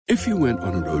If you went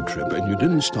on a road trip and you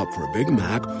didn't stop for a Big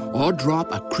Mac or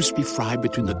drop a crispy fry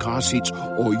between the car seats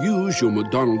or use your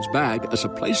McDonald's bag as a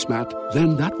placemat,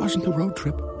 then that wasn't a road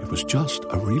trip. It was just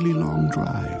a really long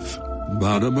drive.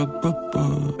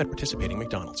 Ba-da-ba-ba-ba. At participating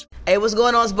McDonald's. Hey, what's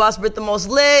going on? It's Boss Brit, the most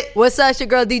lit. What's up? It's your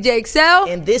girl DJ Excel.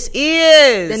 And this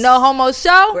is the No Homo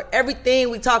Show. Where everything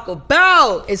we talk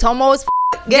about is homo as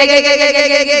gay, gay, gay, gay, gay,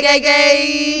 gay, gay, gay,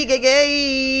 gay, gay,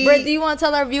 gay. Brit, do you want to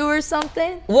tell our viewers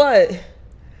something? What?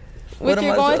 What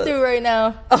you're going through right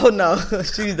now? Oh no,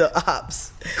 she's the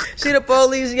ops. She the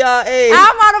police, y'all. Hey,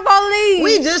 I'm not a police.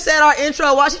 We just said our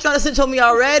intro. Why she trying to snitch on me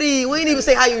already? We didn't even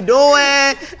say how you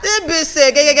doing. This bitch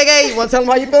said, gay, gay, gay, gay. You want to tell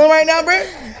them how you feeling right now, Brit?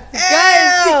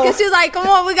 Because she's like, come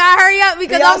on, we gotta hurry up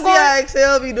because y'all see how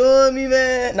Excel be doing me,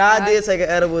 man? Nah, I did take an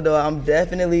edible though. I'm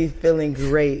definitely feeling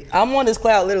great. I'm on this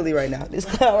cloud literally right now. This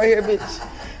cloud right here,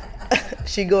 bitch.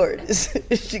 She gorgeous.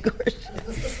 She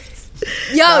gorgeous.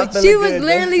 Yo, she was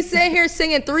literally sitting here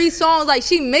singing 3 songs. Like,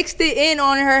 she mixed it in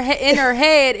her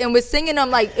head and was singing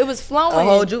them like it was flowing. A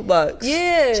whole jukebox.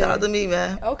 Yeah. Shout out to me,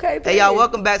 man. Okay, hey, y'all,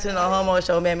 welcome back to the No Homo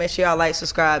Show, man. Make sure y'all like,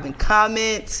 subscribe, and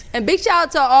comment. And big shout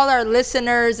out to all our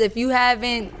listeners. If you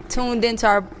haven't tuned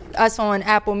into us on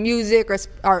Apple Music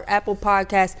or Apple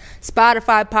Podcasts,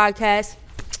 Spotify Podcasts,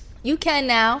 you can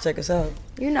now. Check us out.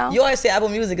 You know. You always say Apple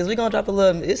Music because we're going to drop a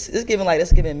little, it's giving like,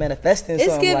 it's giving manifesting it's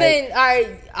something. Giving, like, all right,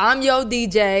 I'm your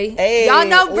DJ. Hey, y'all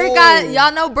know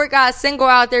Brick got a single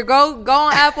out there. Go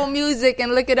on Apple Music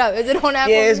and look it up. Is it on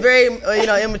Apple? Yeah, it's very,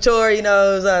 immature,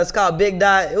 it's called Big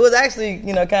Dot. It was actually,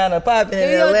 kind of popping in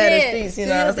the Atlanta streets, you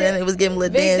know what I'm saying? It was giving a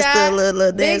little dance,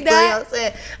 little dance, you know what I'm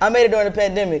saying? I made it during the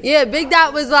pandemic. Yeah, Big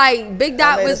Dot was like,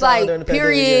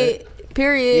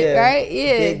 period, yeah, right?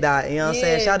 Yeah. Big Dot, you know what I'm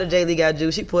saying? Shout out to J. Lee Got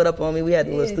Juice. She put up on me. We had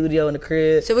the little studio in the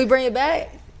crib. Should we bring it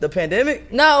back? The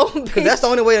pandemic? No. Because that's the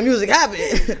only way the music happened.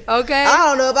 Okay. I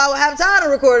don't know if I would have time to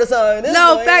record a song.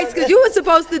 Facts, because you were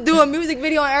supposed to do a music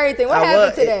video and everything. What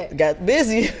happened to that? Got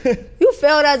busy. You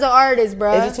failed as an artist,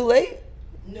 bro. Is it too late?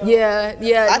 No. Yeah.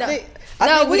 I think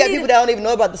we got people that don't even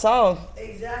know about the song.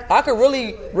 Exactly. I could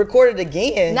really record it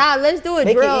again. Nah, let's do a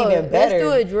Make drill. It even better. Let's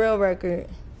do a drill record.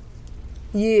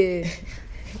 Yeah.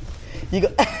 You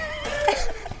go.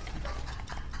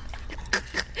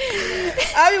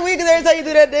 I be weak because every time you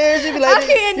do that dance, you be like,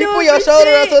 you pull your shoulder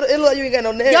up so it look like you ain't got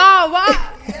no neck. Y'all,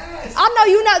 I know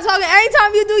you not talking. Every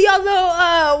time you do your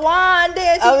little wand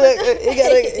dance,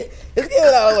 it's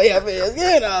getting all the way up here. It's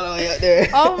getting all the way up there.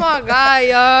 Oh my God,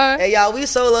 y'all. Hey, y'all, we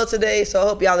solo today, so I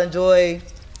hope y'all enjoy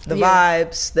the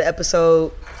vibes, the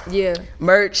episode. Yeah.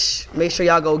 Merch. Make sure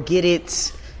y'all go get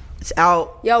it. It's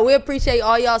out. Yo, we appreciate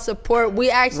all y'all support. We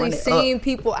actually seen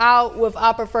people out with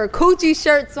I Prefer Coochie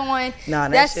shirts on. Nah,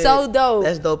 that's so dope.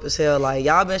 That's dope as hell. Like,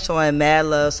 y'all been showing mad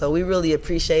love, so we really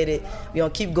appreciate it. We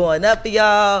gonna keep going up for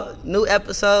y'all. New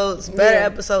episodes, better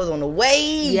episodes on the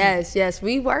way. Yes,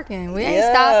 we working. We ain't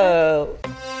stopping.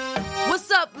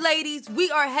 What's up, ladies? We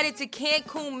are headed to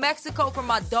Cancun, Mexico for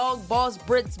my dog Boss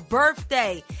Brit's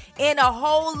birthday and a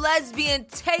whole lesbian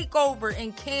takeover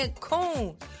in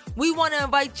Cancun. We want to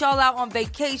invite y'all out on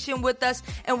vacation with us,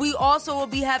 and we also will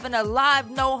be having a live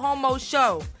No Homo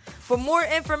show. For more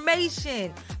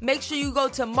information, make sure you go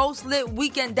to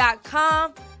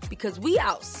mostlitweekend.com because we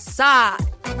outside.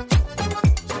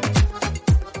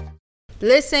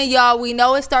 Listen, y'all, we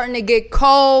know it's starting to get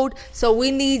cold, so we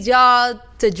need y'all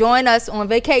to join us on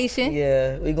vacation.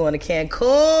 Yeah, we going to Cancun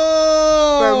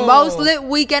for Most Lit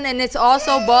Weekend, and it's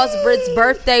also Boss Brit's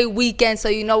birthday weekend, so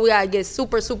we gotta get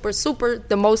super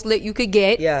the most lit you could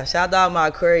get. Yeah, shout out to all my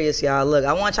Aquarius, y'all. Look,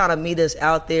 I want y'all to meet us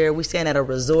out there. We staying at a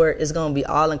resort. It's gonna be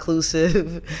all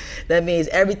inclusive. That means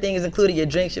everything is included, your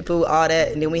drinks, your food, all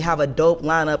that, and then we have a dope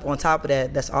lineup on top of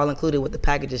that. That's all included with the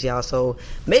packages, y'all. So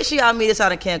make sure y'all meet us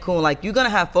out in Cancun. Like, you're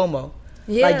gonna have FOMO.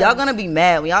 Yeah. Like, y'all gonna be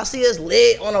mad when y'all see us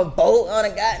lit on a boat on a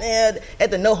goddamn at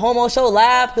the No Homo Show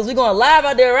live, because we going live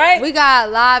out there, right? We got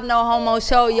a live No Homo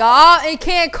Show, y'all, in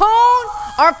Cancun.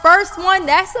 Our first one.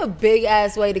 That's a big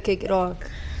ass way to kick it off.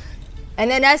 And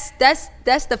then that's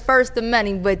the first of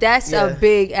many, but that's a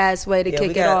big ass way to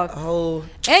kick it off.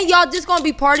 And y'all just gonna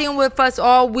be partying with us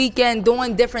all weekend,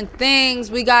 doing different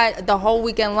things. We got the whole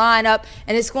weekend lineup,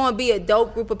 and it's gonna be a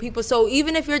dope group of people. So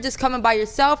even if you're just coming by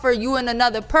yourself or you and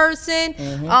another person,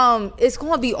 it's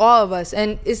gonna be all of us,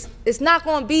 and it's not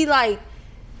gonna be like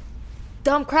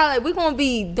dumb crowd. Like, we're gonna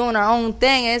be doing our own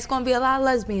thing, and it's gonna be a lot of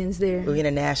lesbians there. We're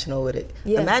international with it.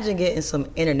 Yeah. Imagine getting some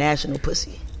international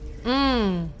pussy.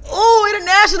 Oh,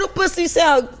 international pussy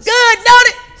sound good, don't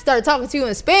it? Start talking to you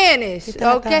in Spanish,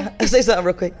 okay? Say something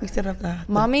real quick.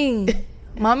 Mami,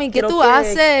 ¿qué tú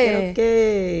haces?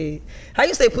 Okay. How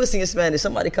you say pussy in Spanish?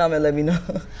 Somebody comment, let me know.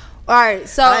 All right,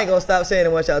 so I ain't gonna stop saying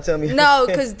it once y'all tell me. no,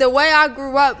 because the way I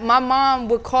grew up, my mom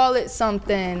would call it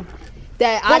something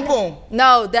that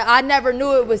that I never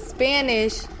knew it was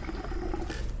Spanish.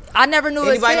 I never knew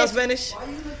Anybody it was Spanish.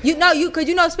 Spanish? You know, because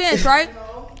you know Spanish, right?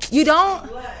 You don't?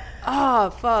 Oh,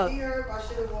 fuck.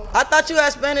 I thought you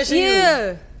had Spanish in you.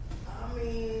 Yeah.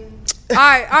 All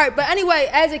right. But anyway,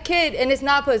 as a kid, and it's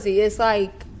not pussy. It's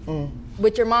like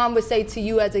what your mom would say to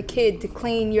you as a kid to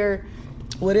clean your.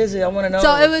 What is it? I want to know.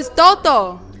 So it was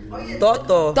toto.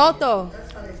 Toto.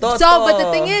 So, but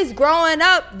the thing is, growing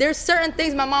up, there's certain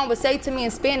things my mom would say to me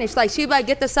in Spanish. Like, she'd be like,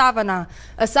 get the sábana.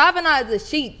 A sábana is a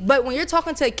sheet. But when you're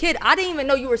talking to a kid, I didn't even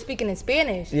know you were speaking in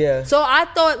Spanish. Yeah. So I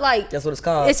thought, like... That's what it's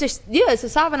called. It's a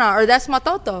sábana, or that's my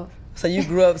toto. So you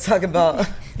grew up talking about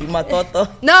you my toto?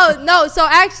 No. So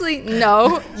actually,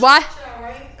 no. Why?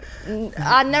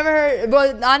 I never heard.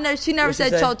 Well, she never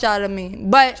said chocha to me.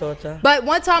 But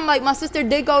one time, like, my sister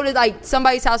did go to like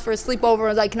somebody's house for a sleepover and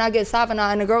was like, "Can I get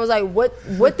sábana?" And the girl was like,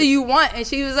 "What do you want?" And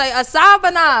she was like, "A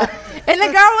sábana." And the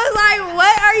girl was like,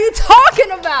 "What are you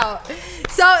talking about?"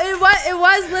 So it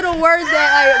was little words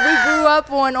that like we grew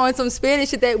up on some Spanish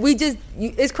shit that we just.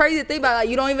 It's crazy to think about. Like,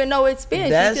 you don't even know it's Spanish.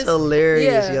 That's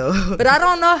hilarious, yo. But I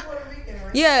don't know.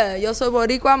 Yeah, yo soy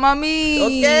boricua, mami.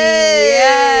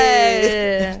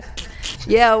 Okay.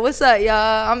 Yeah, what's up,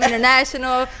 y'all? I'm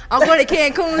international. I'm going to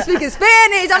Cancun speaking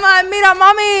Spanish. I'm like, mira,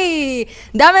 mami,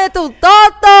 dame tu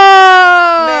toto.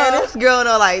 Man, this girl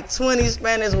know like 20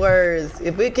 Spanish words.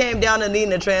 If it came down to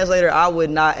needing a translator, I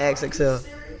would not ask Excel.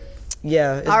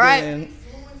 Yeah. It's all right.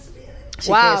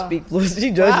 She can't speak fluent. She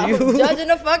judging you. Judging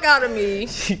the fuck out of me.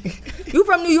 You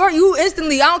from New York, you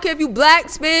instantly, I don't care if you black,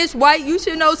 Spanish, white, you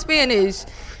should know Spanish.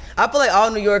 I feel like all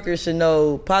New Yorkers should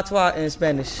know patois and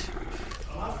Spanish.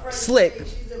 Slick.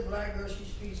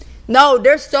 No,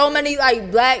 there's so many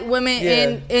like black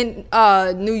women in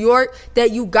New York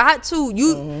that you got to.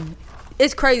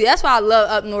 It's crazy. That's why I love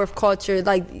up north culture.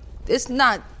 Like, it's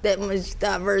not that much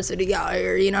diversity out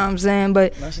here, you know what I'm saying?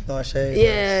 But Now she throwing shade.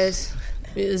 yes,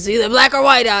 it's either black or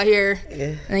white out here.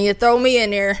 Yeah. And you throw me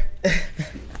in there.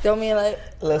 Throw me like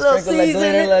little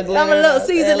seasoning. Like I'm a little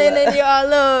seasoning in your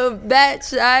little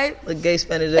batch, alright? Look gay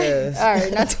Spanish ass.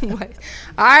 Alright, not too much.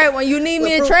 Alright, when you need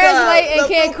me to translate in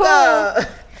Cancun.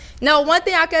 No, one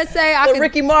thing I can say, I can.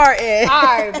 Ricky Martin.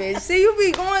 Alright, bitch. See, you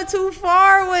be going too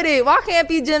far with it. Why can't it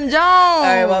be Jim Jones?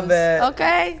 Alright, my bad.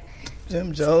 Okay.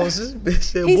 Jim Jones, this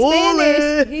bitch is He's bullying.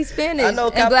 Spanish. He's Spanish. I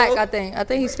know and black, Capo. I think. I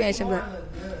think he's Spanish and black.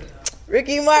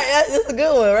 Ricky Martin, that's a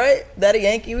good one, right? Daddy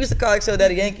Yankee. We used to call Excel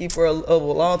Daddy Yankee for a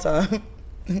long time.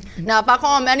 Now, if I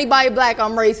call him anybody black,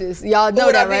 I'm racist. Y'all know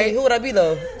that, right? Who would I be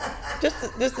though?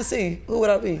 Just to see. Who would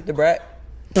I be? The brat.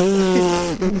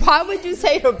 Why would you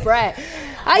say the brat?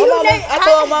 I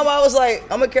told my mama, I was like,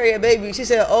 I'm gonna carry a baby. She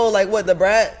said, "Oh, like what? The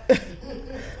brat?"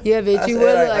 Yeah, bitch, you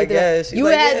would look like that. You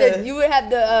would have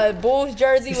the Bulls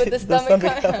jersey with the stomach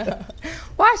cut.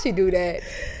 Why she do that?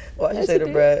 Why she say the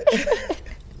brat?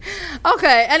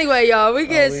 Okay, anyway, y'all, we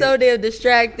getting so damn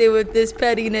distracted with this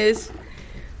pettiness.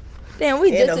 Damn, we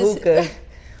in just the hookah.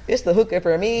 It's the hookah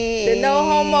for me. The No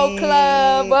Homo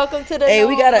Club. Welcome to the Hey, No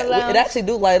we Homo gotta. Lounge. It actually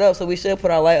do light up, so we should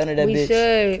put our light under that We bitch.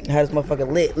 should. Have this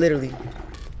motherfucker lit, literally.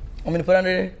 Want me to put under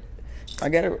there? I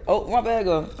got it. Oh, my bag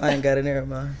go. I ain't got it there,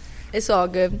 man. It's all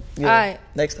good. Yeah, All right.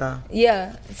 next time.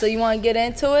 Yeah. So you want to get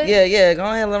into it? Yeah. Go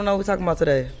ahead and let them know what we're talking about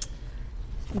today.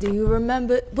 Do you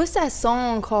remember? What's that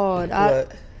song called?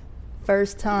 What?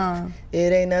 First Time.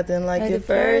 It ain't nothing like your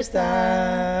first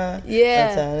time. Yeah.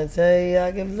 I'm trying to tell you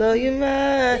I can blow your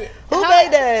mind. Who made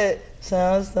that?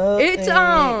 Sounds so It's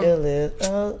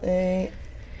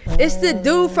It's the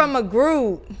dude from a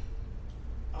group.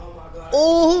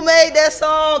 Ooh, who made that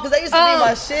song? Cause they used to be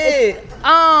my shit.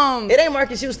 It ain't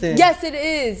Marcus Houston. Yes, it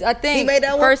is. I think He made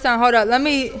that one? First Time. Hold on.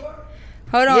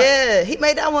 Hold on. Yeah, he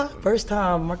made that one. First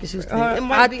time, Marcus Houston. It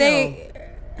might I be think him.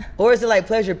 Or is it like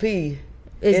Pleasure P?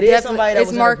 it's It is somebody that it's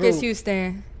was in a Marcus group.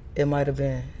 Houston. It might have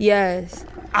been. Yes.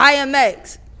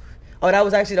 IMX. Oh, that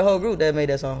was actually the whole group that made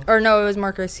that song. Or no, it was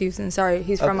Marcus Houston. Sorry,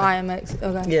 he's from Okay. IMX.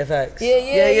 Okay. Yeah, facts.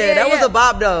 Yeah. That was a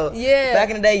bop though. Yeah. Back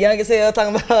in the day, young as hell,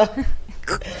 talking about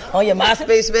on your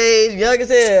MySpace page, young as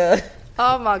hell.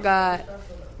 Oh my God.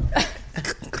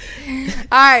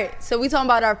 All right, so we talking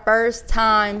about our first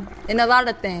time in a lot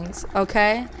of things,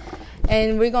 okay?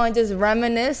 And we're gonna just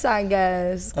reminisce, I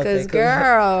guess, cause Okay, cool.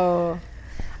 girl,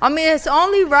 I mean, it's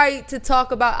only right to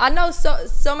talk about. I know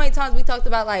so many times we talked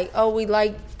about like, oh, we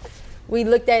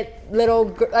looked at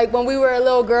like when we were a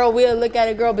little girl, we'd look at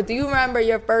a girl. But do you remember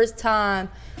your first time,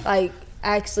 like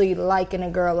actually liking a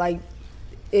girl, like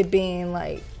it being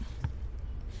like?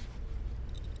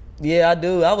 Yeah, I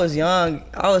do. I was young.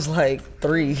 I was like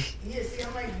 3. Yeah, see,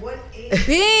 I'm like, what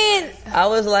age? I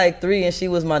was like 3 and she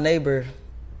was my neighbor.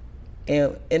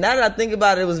 And now that I think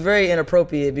about it, it was very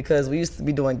inappropriate because we used to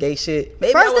be doing gay shit.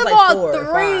 Maybe I First was of like all, 4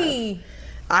 or 3. 5.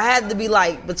 I had to be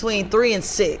like between 3 and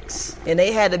 6. And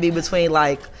they had to be between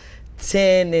like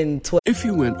 10 and 12. If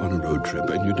you went on a road trip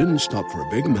and you didn't stop for a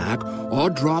Big Mac or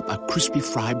drop a crispy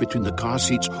fry between the car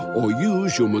seats or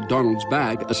use your McDonald's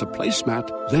bag as a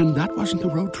placemat, then that wasn't a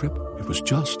road trip. It was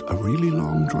just a really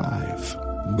long drive.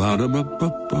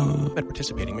 Ba-da-ba-ba-ba. At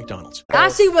participating McDonald's. Now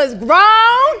she was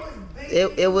grown.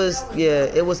 It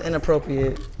was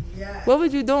inappropriate. What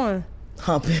was you doing?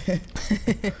 Humping.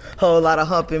 Whole lot of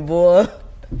humping, boy.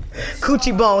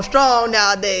 Coochie bone strong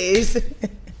nowadays.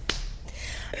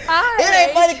 It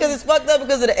ain't funny because it's fucked up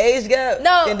because of the age gap.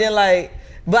 No. And then like,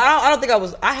 but I don't think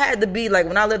I had to be like,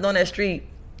 when I lived on that street,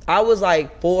 I was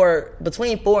like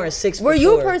between 4 and 6. Were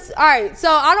you all right?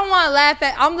 So I don't want to laugh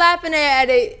at. I'm laughing at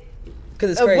it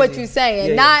because it's of crazy. what you're saying,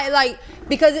 Yeah, not like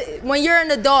because when you're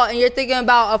an adult and you're thinking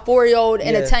about a 4-year-old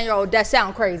and a 10-year-old, that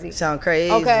sound crazy. Sound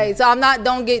crazy. Okay, so I'm not.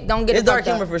 Don't get. It's it dark fucked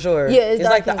up. humor for sure. Yeah, it's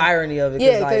dark like humor. the irony of it.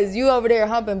 Yeah, because you over there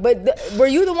humping. But were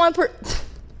you the one?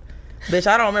 Bitch,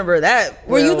 I don't remember that.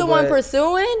 Were you the one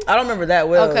pursuing? I don't remember that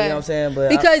well. Okay. You know what I'm saying? But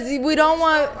because we don't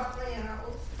want.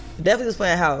 Definitely was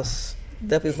playing house.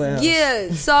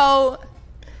 Yeah. So.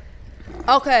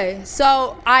 Okay,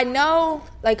 so I know,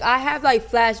 like, I have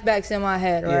like flashbacks in my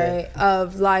head, right?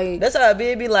 Of like. That's how it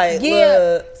be like.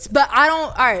 Yeah, but I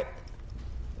don't. All right,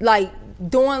 like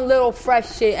doing little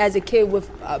fresh shit as a kid with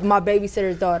my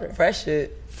babysitter's daughter. Fresh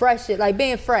shit, like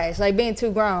being fresh, like being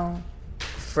too grown.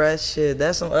 Fresh shit.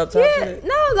 That's some up top shit.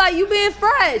 No, like you being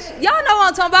fresh. Y'all know what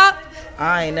I'm talking about.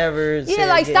 I ain't never. Yeah,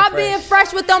 like stop being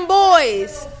fresh with them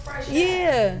boys.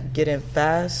 Yeah. Getting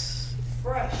fast.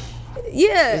 Fresh.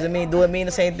 Yeah. Do it mean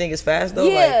the same thing as fast though?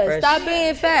 Yeah, like fresh? stop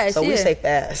being fast. So yeah. we say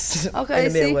fast. Okay,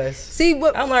 in the Midwest. See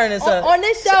what I'm learning something on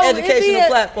this show. Educational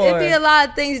platform. It be a lot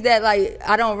of things that like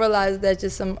I don't realize that's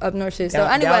just some up north shit. So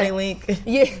anyway, Downy link.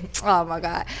 Yeah. Oh my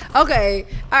god. Okay.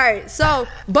 All right. So,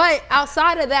 but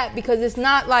outside of that, because it's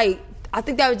not like I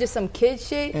think that was just some kid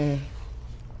shit.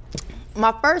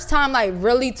 My first time like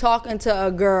really talking to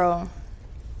a girl,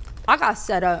 I got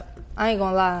set up. I ain't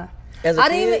gonna lie. As a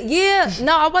kid?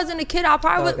 No, I wasn't a kid. I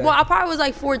probably was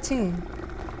like 14.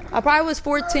 I probably was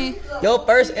 14. Your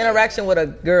first interaction with a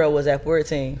girl was at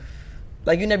 14.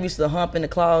 Like you never used to hump in the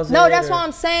closet. No, that's what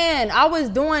I'm saying. I was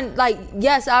doing like,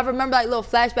 yes, I remember like little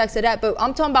flashbacks of that, but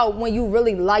I'm talking about when you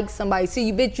really like somebody. See,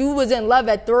 you was in love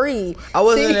at 3. I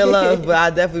wasn't in love, but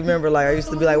I definitely remember like I used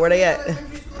to be like, where they at?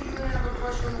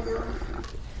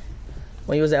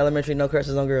 When you was in elementary, no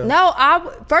crushes on girls. No,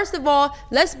 first of all,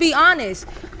 let's be honest.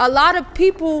 A lot of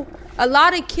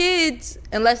kids,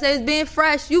 unless they was being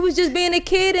fresh, you was just being a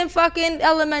kid in fucking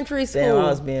elementary school. Damn,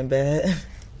 I was being bad.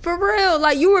 For real,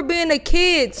 like you were being a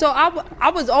kid. So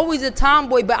I was always a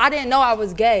tomboy, but I didn't know I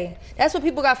was gay. That's what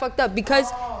people got fucked up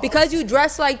because you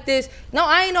dress like this. No,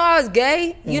 I didn't know I was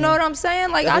gay. You know what I'm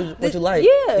saying? Like what you like?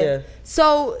 Yeah.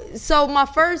 So my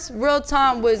first real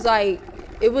time was like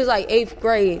it was like 8th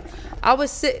grade.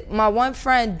 My one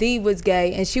friend D was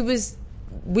gay, and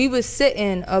we was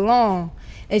sitting alone,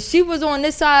 and she was on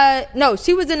this side. No,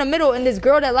 she was in the middle, and this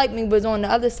girl that liked me was on the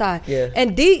other side. Yeah.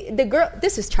 And D, the girl,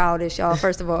 this is childish, y'all.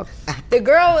 First of all, the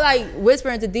girl like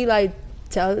whispering to D like,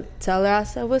 tell her I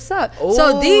said what's up. Ooh,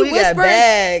 so D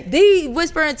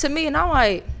whispering to me, and I'm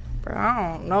like, bro,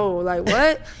 I don't know, like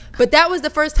what? But that was the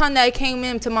first time that it came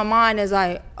into my mind as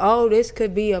like, oh, this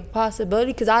could be a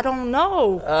possibility because I don't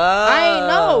know. I ain't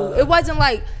know. It wasn't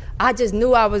like I just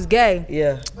knew I was gay.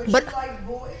 Yeah. But you like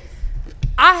boys?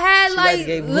 I had like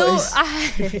gay little, boys. I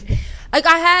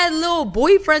had little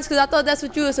boyfriends because I thought that's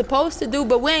what you were supposed to do,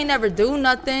 but we ain't never do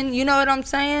nothing. You know what I'm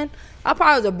saying? I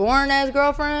probably was a boring ass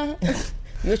girlfriend.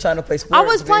 You were trying to play sports. I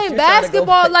was playing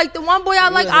basketball. Like the one boy I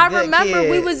like, was a I good remember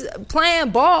kid. we was playing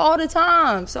ball all the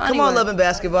time. So Come anyway. on, loving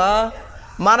basketball.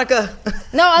 Monica.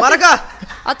 No, Monica.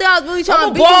 I think I was really trying I'm to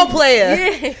a be ball player.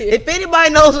 Yeah. If anybody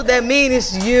knows what that means,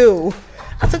 it's you.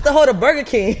 I took the hoe to Burger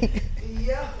King.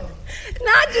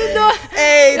 Not you doing.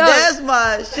 Hey, Yo. that's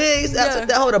my shit. I took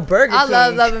that hoe to Burger King. I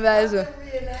love loving basketball.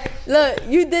 Look,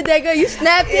 you did that good. You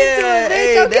snapped into Yeah, it, bitch.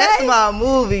 hey, Okay, that's my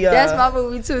movie, y'all. That's my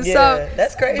movie too. Yeah, So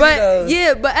that's crazy, But though.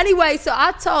 yeah, but anyway, so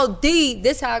I told D.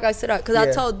 This is how I got set up because I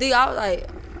Yeah. told D. I was like,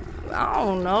 I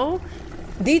don't know.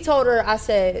 D told her. I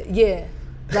said, yeah.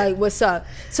 Like, what's up?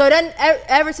 So then,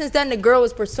 ever since then, the girl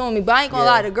was pursuing me. But I ain't gonna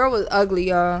lie, the girl was ugly,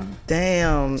 y'all.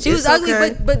 Damn. She was ugly,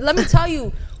 but let me tell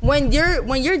you, when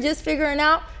you're just figuring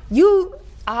out,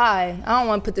 I don't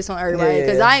want to put this on everybody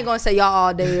because I ain't gonna say y'all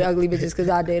all dated ugly bitches because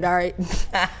I did, all right.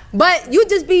 But you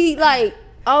just be like,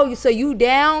 oh, so you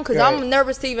down? Because I'm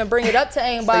nervous to even bring it up to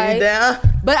anybody. So you down?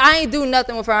 But I ain't do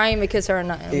nothing with her. I ain't even kiss her or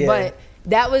nothing. But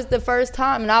that was the first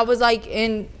time, and I was like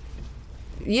in,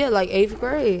 like 8th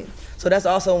grade. So that's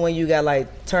also when you got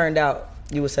like turned out,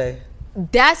 you would say?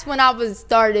 That's when I was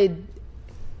started.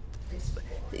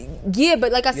 Yeah,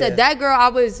 but like I said, that girl, I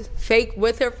was fake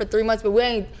with her for 3 months, but we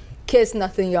ain't kissed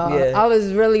nothing, y'all. I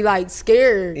was really like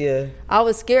scared. I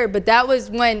was scared, but that was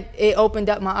when it opened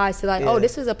up my eyes to like, oh,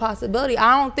 this is a possibility.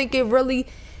 I don't think it really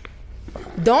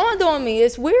dawned on me.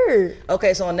 It's weird.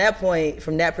 Okay, so on that point,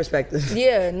 from that perspective.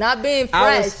 Not being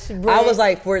fresh. I was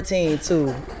like 14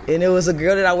 too, and it was a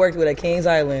girl that I worked with at Kings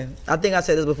Island. I think I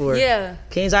said this before.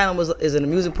 Kings Island is an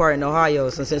amusement park in Ohio,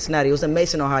 it's in Cincinnati. It was in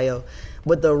Mason, Ohio.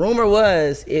 But the rumor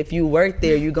was, if you work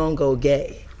there, you gonna go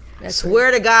gay. Swear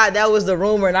to God, that was the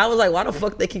rumor. And I was like, why the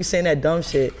fuck they keep saying that dumb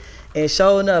shit? And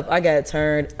sure enough, I got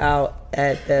turned out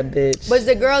at that bitch. Was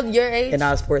the girl your age? And I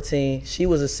was 14. She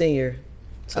was a senior.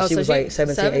 So she was like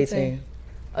 17, 18.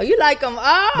 Oh, you like them?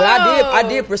 Oh. But I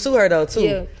did pursue her though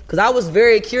too. Cause I was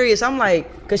very curious. I'm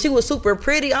like, cause she was super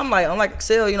pretty. I'm like,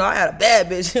 Excel, you know, I had a bad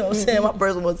bitch. You know what I'm saying? My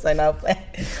person would say not playing.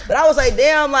 But I was like,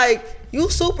 damn, like, you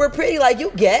super pretty. Like,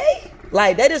 you gay?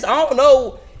 Like, that is, I don't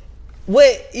know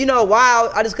what, you know,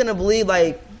 why I just couldn't believe,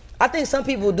 like, I think some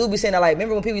people do be saying that, like,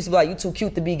 remember when people used to be like, you too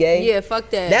cute to be gay? Yeah, fuck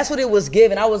that. That's what it was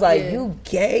given. I was like, you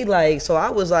gay? Like, so I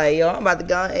was like, yo, I'm about to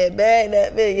go and bag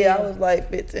that bitch. I was like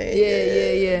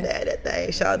 15. Bag that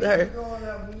thing. Shout out to her. Growing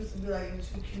up, we used to be like, you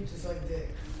too cute to suck dick.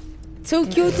 Too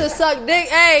cute to suck dick?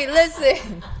 Hey,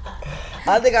 listen.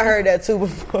 I think I heard that too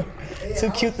before.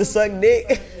 Too cute to suck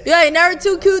dick. You ain't never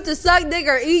too cute to suck dick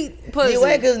or eat pussy. You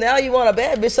ain't, because now you want a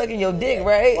bad bitch sucking your dick,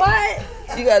 right? What?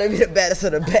 You gotta be the baddest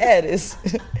of the baddest.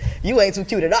 You ain't too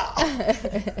cute at all.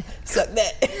 Suck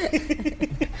that.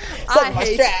 Suck my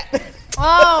strap.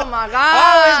 Oh my God.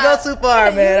 I always go too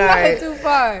far, man. All right. Too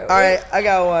far. All right, I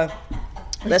got one.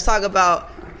 Let's talk about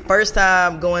first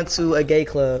time going to a gay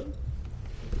club.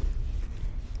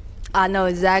 I know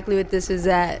exactly what this is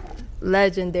at.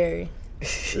 Legendary.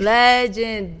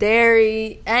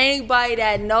 Legendary. Anybody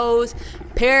that knows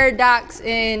Paradox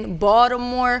in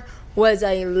Baltimore was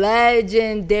a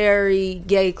legendary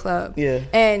gay club.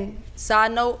 And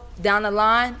side note, down the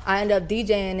line, I ended up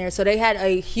DJing there. So they had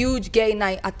a huge gay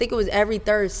night. I think it was every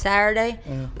third Saturday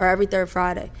or every third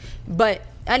Friday. But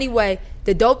anyway,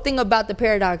 the dope thing about the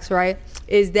Paradox, right,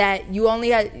 is that you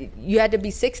had to be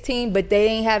 16, but they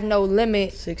ain't have no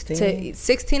limit 16 to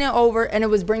 16 and over, and it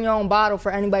was bring your own bottle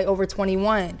for anybody over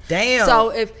 21. Damn. So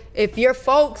if your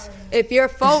folks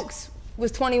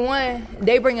was 21,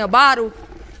 they bring a bottle,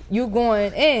 you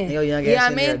going in. Yo, young you know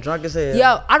ass what I mean? Drunk as hell.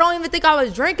 Yo, I don't even think I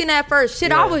was drinking at first.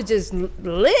 Shit, I was just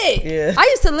lit. Yeah. I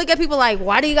used to look at people like,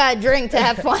 why do you gotta drink to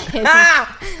have fun?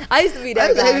 I used to be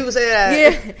that guy. I hear people say that.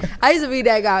 Yeah, I used to be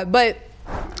that guy. But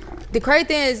the crazy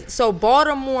thing is, so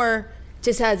Baltimore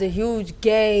just has a huge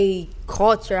gay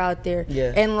culture out there.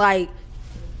 Yeah. And like,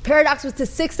 Paradox was to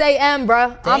 6 a.m.,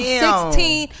 bro. Damn. I'm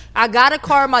 16. I got a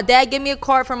card. My dad gave me a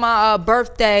card for my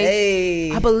birthday.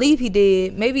 Hey. I believe he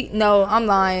did. Maybe, no, I'm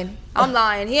lying.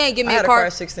 He ain't give me a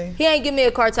card. 16. He ain't give me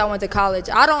a card till I went to college.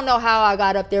 I don't know how I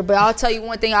got up there, but I'll tell you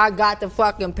one thing. I got the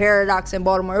fucking Paradox in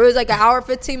Baltimore. It was like an hour,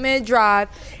 15-minute drive.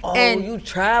 Oh, and you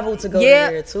traveled to go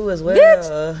there too as well.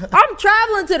 Bitch, I'm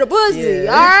traveling to the pussy.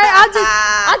 All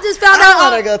right, I just found out.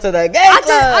 I want to go to the gay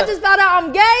club. I just found out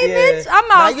I'm gay, bitch. I'm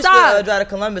outside. I used to drive to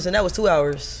Columbus, and that was 2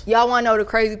 hours. Y'all want to know the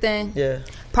crazy thing? Yeah.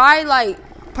 Probably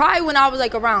when I was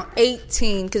like around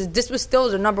 18, because this was still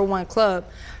the #1 club.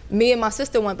 Me and my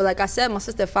sister went, but like I said, my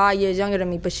sister 5 years younger than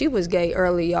me, but she was gay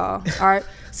early, y'all. All right.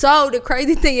 So the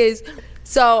crazy thing is,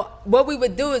 so what we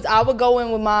would do is I would go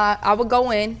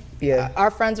in. Yeah. Our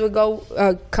friends would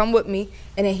go come with me,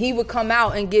 and then he would come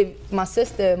out and give my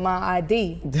sister my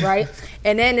ID, right?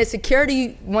 And then the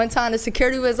security was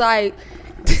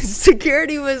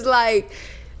like,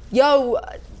 yo,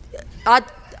 I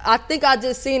think I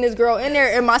just seen this girl in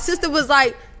there, and my sister was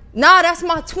like, nah, that's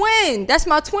my twin. That's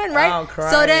my twin, right? I'm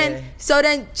crying. So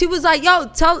then she was like, yo,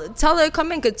 tell her to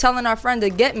come in, cause telling our friend to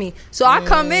get me. So I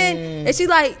come in, and she's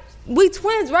like, we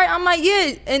twins, right? I'm like,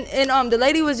 yeah. And the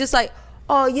lady was just like,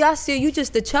 oh yeah, I see you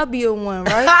just the chubbier one,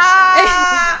 right?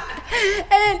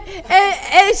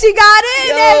 and she got in.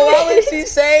 Yo, why would she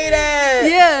say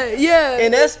that? Yeah.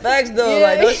 And that's facts though,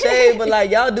 like no shade, but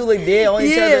like y'all do look dead on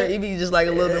each other. You be just like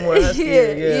a little bit more husky.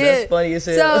 Yeah, that's funny as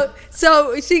hell.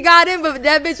 So she got in, but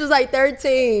that bitch was like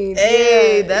 13.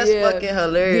 Hey, that's fucking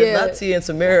hilarious. Not T and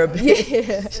Tamara,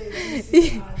 bitch.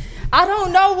 Yeah. I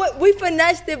don't know what we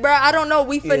finessed it, bro. I don't know.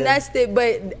 We finessed it,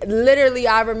 but literally,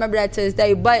 I remember that to this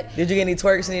day. But did you get any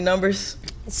twerks, any numbers?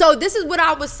 So this is what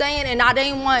I was saying, and I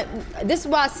didn't want. This is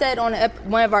what I said on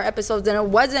one of our episodes, and it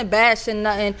wasn't bashing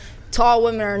nothing, tall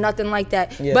women or nothing like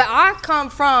that. Yeah. But I come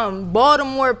from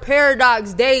Baltimore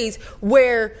Paradox days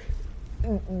where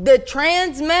the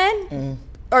trans men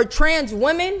or trans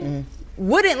women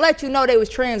wouldn't let you know they was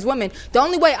trans women. The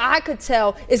only way I could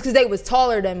tell is because they was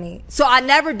taller than me. So I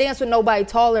never danced with nobody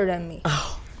taller than me.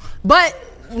 Oh. But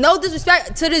no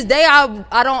disrespect, to this day,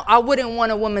 I wouldn't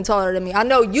want a woman taller than me. I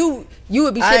know you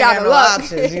would be shit out of luck.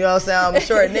 Options, you know what I'm saying? I'm a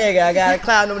short nigga. I gotta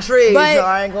climb them trees, but, so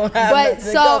I ain't gonna have nothing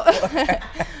to go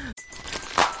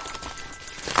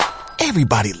for.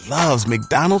 Everybody loves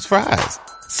McDonald's fries.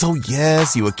 So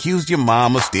yes, you accused your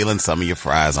mom of stealing some of your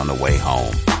fries on the way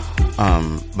home.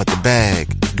 But the bag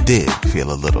did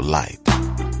feel a little light.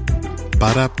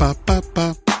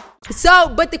 Ba-da-ba-ba-ba. So,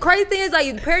 but the crazy thing is,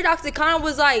 like, Paradox, it kind of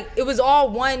was like, it was all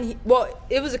one, well,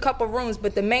 it was a couple rooms,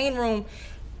 but the main room,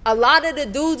 a lot of the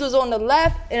dudes was on the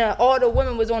left and all the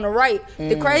women was on the right.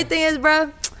 The crazy thing is,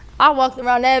 bro, I walked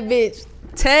around that bitch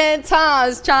 10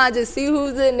 times trying to see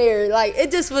who's in there. Like,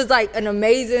 it just was like an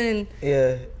amazing...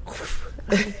 Yeah.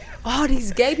 All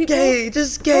these gay people.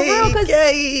 Just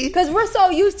gay. Because we're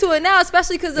so used to it now,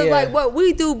 especially because of, like, what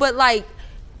we do, but, like,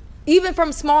 even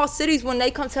from small cities, when they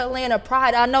come to Atlanta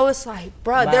Pride, I know it's like,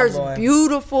 bro, there's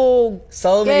beautiful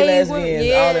so many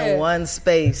lesbians all in one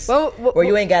space where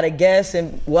you ain't got to guess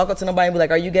and walk up to nobody and be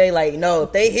like, are you gay? Like, no,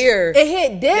 if they here, it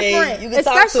hit different. You can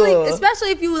especially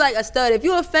if you like a stud. If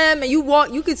you a femme and you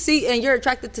walk, you could see and you're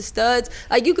attracted to studs.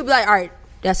 Like, you could be like, all right,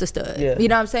 that's a stud. Yeah. You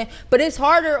know what I'm saying? But it's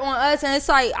harder on us, and it's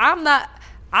like,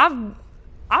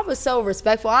 I was so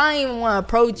respectful. I didn't even want to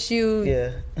approach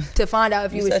you to find out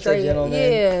if you were straight.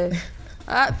 Yeah.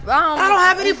 I don't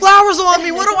have any flowers on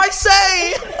me. What do I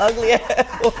say? Ugly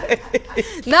ass boy.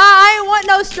 Nah, I ain't want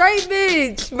no straight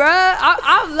bitch, bruh.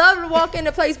 I love to walk in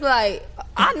the place, but like,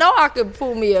 I know I could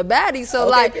pull me a baddie. So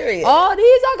like, period. All these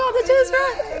I got to choose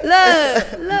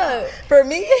from. Look. For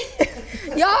me?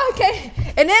 Y'all can't.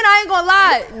 And then I ain't gonna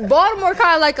lie, Baltimore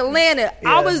kind of like Atlanta.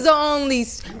 Yeah. I was the only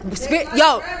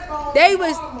they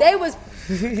was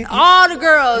all the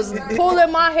girls pulling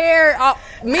my hair.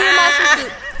 Me and my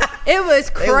sister. It was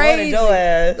crazy.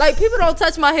 Like, people don't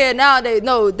touch my hair nowadays.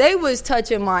 No, they was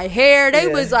touching my hair. They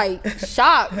was like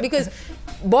shocked because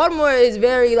Baltimore is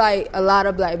very like a lot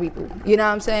of black people. You know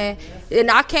what I'm saying? And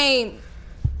I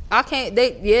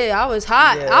was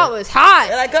hot. Yeah. I was hot.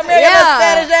 They're like, come here, you little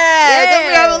Spanish ass. Come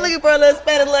here, I'm looking for a little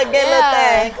Spanish little gay little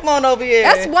thing. Come on over here.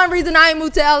 That's one reason I ain't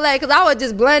moved to LA, because I would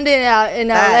just blend in out in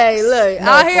LA. Look,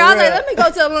 out here, I was like, let me go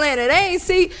to Atlanta. They ain't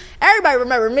see. Everybody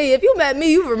remember me. If you met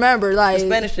me, you remember. Like, the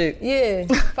Spanish chick. Yeah.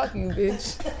 Fuck you,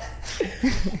 bitch.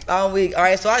 All week. All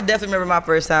right, so I definitely remember my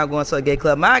first time going to a gay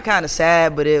club. Mine kind of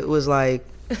sad, but it was like...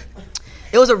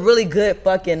 It was a really good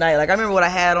fucking night. Like, I remember what I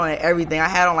had on and everything. I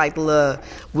had on like the little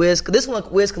this one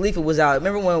Wiz Khalifa was out.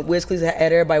 Remember when Wiz Khalifa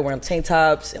had everybody wearing tank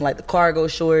tops and like the cargo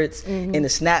shorts and the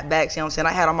snapbacks, you know what I'm saying?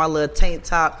 I had on my little tank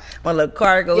top, my little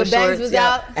cargo shorts. Your bangs was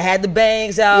out? I had the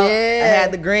bangs out. Yeah. I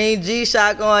had the green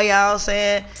G-Shock on, you know what I'm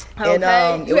saying? Okay.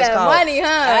 And, you had money, huh?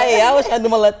 I was trying to do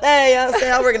my little thing, you know what I'm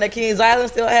saying? I was working at Kings Island,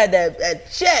 still had that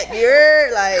check, you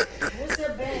heard? Like, what's your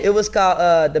bang? It was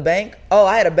called the bank. Oh,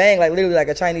 I had a bang, like literally like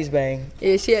a Chinese bang.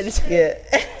 Yeah, she had this. Yeah.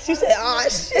 She said, oh,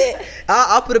 shit.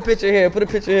 I'll put a picture here. Put a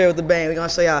picture here with the bang. We're going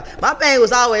to show y'all. My bang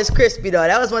was always crispy, though.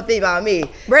 That was one thing about me.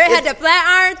 Brett had the flat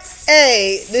irons.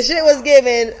 Hey, the shit was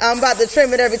given. I'm about to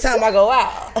trim it every time I go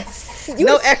out.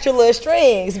 No extra little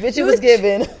strings, bitch. It was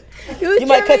given. You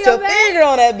might cut your finger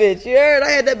on that bitch. You heard? I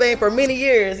had that bang for many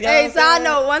years. You know hey, so I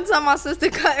know one time my sister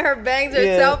cut her bangs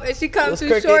herself and she cut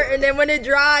too short, and then when it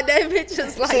dried, that bitch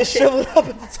just like she shriveled up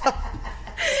at the top.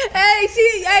 Hey,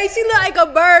 she looked like a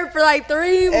bird for like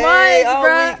 3 months,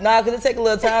 bro. Nah, cause it take a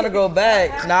little time to grow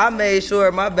back. Nah, I made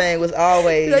sure my bang was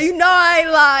always. So you know I ain't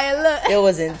lying. Look, it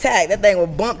was intact. That thing was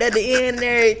bumped at the end and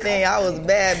everything. I was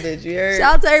bad, bitch. You heard?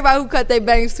 Shout out to everybody who cut their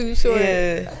bangs too short.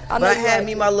 Yeah, but I had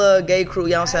me my little gay crew.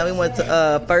 You know what I'm saying? We went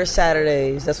to First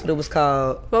Saturdays. That's what it was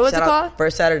called. What was it called?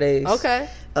 First Saturdays. Okay.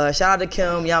 Shout out to Kim,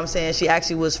 you know what I'm saying? She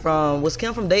actually was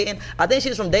Kim from Dayton? I think she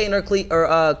was from Dayton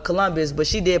or Columbus, but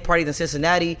she did parties in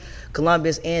Cincinnati,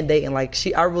 Columbus, and Dayton. Like,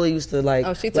 I really used to like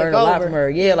learn a lot from her.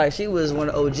 Yeah, like she was one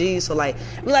of the OGs. So like,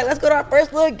 we like, let's go to our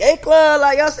first little gay club.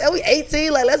 Like, y'all said, we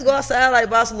 18. Like, let's go outside. Like,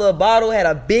 buy some little bottle. Had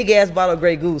a big ass bottle of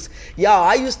Grey Goose. Y'all,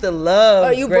 I used to love.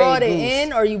 Oh, you Grey brought Goose. it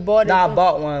in, or you bought it? Nah, I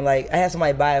bought one. Like, I had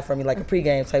somebody buy it for me, like a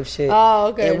pregame type shit. Oh,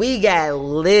 okay. And we got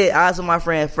lit. I was with my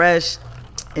friend Fresh.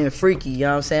 and freaky. You know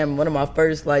what I'm saying? One of my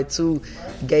first like 2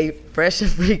 gay, fresh and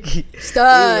freaky.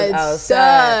 Studs.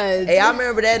 Hey, I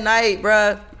remember that night,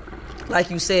 bruh. Like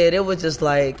you said, it was just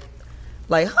like,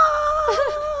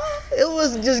 it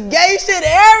was just gay shit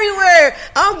everywhere.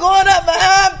 I'm going up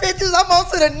behind bitches. I'm on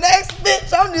to the next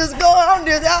bitch. I'm just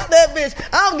out that bitch.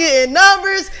 I'm getting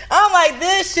numbers. I'm like,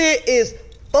 this shit is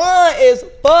fun as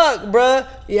fuck, bruh.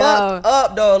 Fucked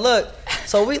up, though. Look,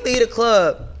 so we leave the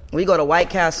club. We go to White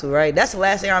Castle, right? That's the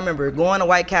last thing I remember, going to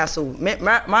White Castle.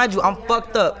 Mind you, I'm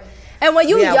fucked up. And when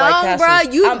you young, bro,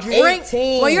 you drink.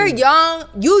 18. When you're young,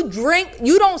 you drink.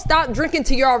 You don't stop drinking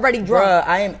till you're already drunk. Bruh,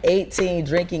 I am 18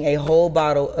 drinking a whole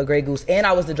bottle of Grey Goose. And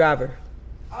I was the driver.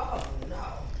 Oh, no.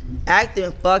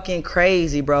 Acting fucking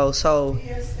crazy, bro. So,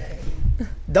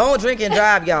 don't drink and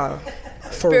drive, y'all.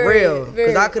 For real.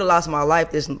 Because I could have lost my life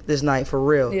this night, for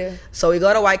real. Yeah. So, we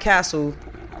go to White Castle.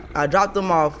 I dropped them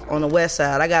off on the west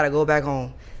side. I got to go back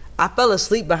home. I fell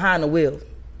asleep behind the wheel.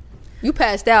 You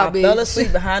passed out, bitch. I fell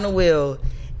asleep behind the wheel,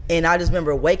 and I just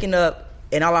remember waking up,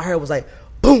 and all I heard was like,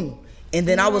 boom. And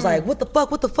then I was like, what the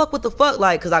fuck?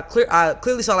 Like, because I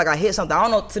clearly saw like I hit something. I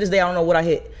don't know, to this day, I don't know what I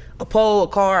hit. A pole, a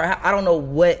car, I don't know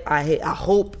what I hit. I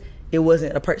hope it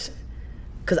wasn't a person.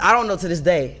 Because I don't know to this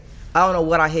day. I don't know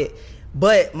what I hit.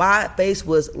 But my face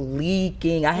was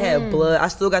leaking. I had blood. I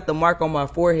still got the mark on my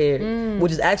forehead,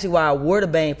 which is actually why I wore the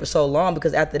bang for so long,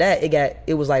 because after that,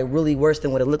 it was like really worse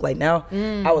than what it looked like now.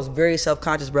 I was very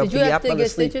self-conscious, bro. Did you have to get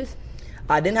stitches?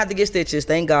 I didn't have to get stitches,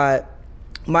 thank God.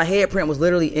 My head print was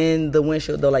literally in the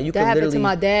windshield, though. Like, you could literally, to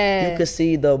my dad. You could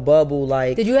see the bubble,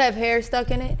 like. Did you have hair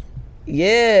stuck in it?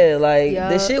 Yeah, like,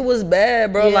 this shit was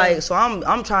bad, bro. Yeah. Like, so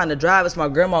I'm trying to drive. It's my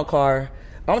grandma's car.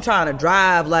 I'm trying to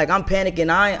drive, like, I'm panicking.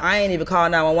 I ain't even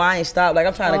calling 911. I ain't stopped. Like,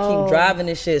 I'm trying to keep driving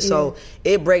this shit. So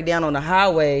it break down on the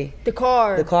highway. The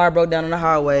car broke down on the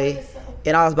highway,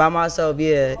 and I was by myself.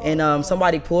 Yeah, and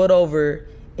somebody pulled over,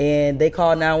 and they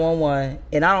called 911.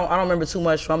 And I don't remember too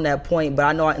much from that point, but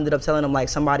I know I ended up telling them like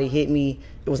somebody hit me.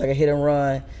 It was like a hit and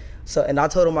run. So, and I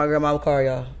told them my grandma's car,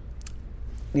 y'all.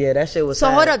 Yeah, that shit was. So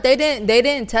sad. Hold up, they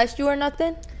didn't test you or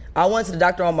nothing? I went to the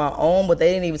doctor on my own, but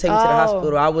they didn't even take me to the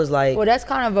hospital. I was like... Well, that's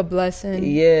kind of a blessing.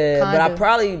 Yeah, but I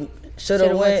probably should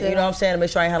have went, you know what I'm saying, to make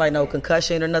sure I ain't had like no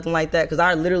concussion or nothing like that, because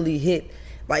I literally hit,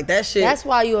 like, that shit... That's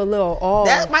why you a little off.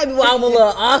 That might be why I'm a little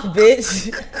off,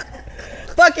 bitch.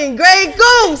 Fucking Grey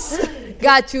Goose!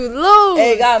 Got you loose.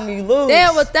 It got me loose.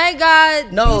 Damn, well, thank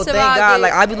God. No, thank God.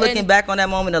 Like, I be looking back on that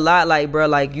moment a lot. Like, bro,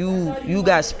 like, you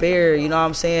got spared. You know what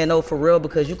I'm saying? No, for real,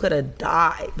 because you could have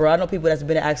died, bro. I know people that's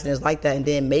been in accidents like that and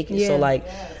didn't make it. Yeah. So, like,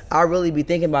 I really be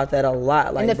thinking about that a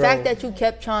lot. Like, and the fact that you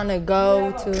kept trying to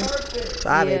go to...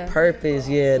 I have a purpose,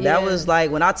 That was, like,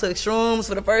 when I took shrooms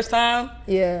for the first time.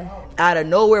 Yeah. Out of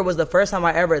nowhere was the first time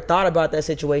I ever thought about that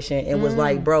situation. And was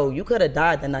like, bro, you could have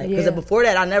died that night. Because before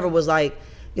that, I never was like...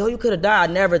 Yo, you could have died.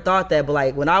 I never thought that. But,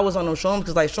 like, when I was on those shrooms,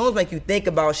 because, like, shrooms make you think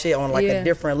about shit on, like, a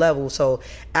different level. So,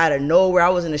 out of nowhere, I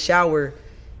was in the shower,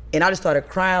 and I just started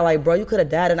crying, like, bro, you could have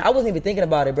died. And I wasn't even thinking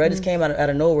about it, bro. It just came out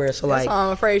of nowhere. So, like... That's why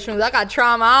I'm afraid of shrooms. I got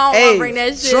trauma. I don't want to bring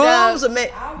that shit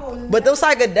up. But those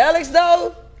psychedelics,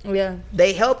 though, yeah,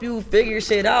 they help you figure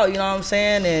shit out, you know what I'm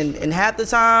saying? And half the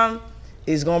time,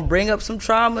 it's going to bring up some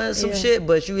trauma and some shit,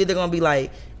 but you either going to be, like...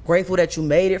 grateful that you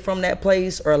made it from that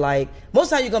place, or like most of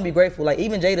the time you're gonna be grateful. Like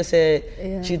even Jada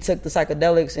said she took the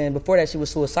psychedelics, and before that she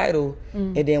was suicidal,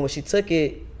 and then when she took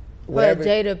it, whatever.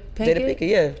 Jada Pinkett,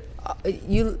 yeah.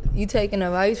 You taking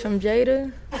advice from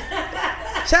Jada?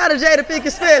 Shout out to Jada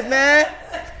Pinkett Smith, man.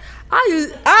 I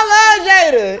love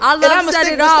Jada. I love Set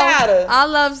It Off. I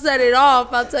love Set It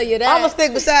Off. I'll tell you that. I'm gonna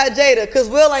stick beside Jada because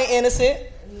Will ain't innocent.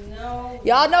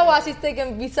 Y'all know why she's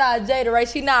sticking beside Jada, right?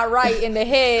 She not right in the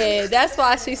head. That's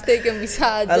why she's sticking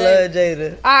beside Jada. I love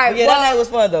Jada. All right, yeah, that night was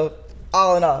fun though.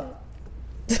 All in all.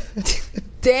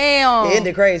 Damn. It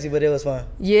ended crazy, but it was fun.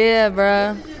 Yeah,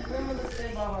 bruh.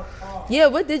 Yeah,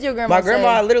 what did your grandma say? My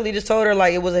grandma literally just told her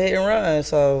like it was a hit and run.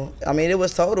 So I mean, it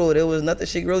was total. There was nothing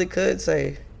she really could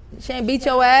say. She ain't beat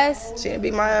your ass? She ain't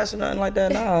beat my ass or nothing like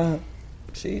that. Nah.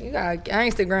 You got a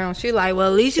gangstagram. She like, well,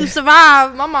 at least you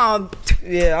survived. My mom.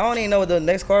 Yeah, I don't even know what the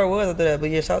next card was after that. But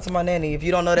yeah, shout out to my nanny. If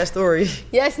you don't know that story.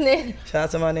 Yes, nanny. Shout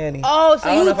out to my nanny. Oh,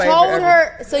 so you told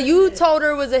her. So you told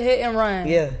her it was a hit and run.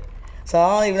 Yeah. So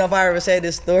I don't even know if I ever said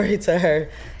this story to her.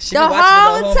 The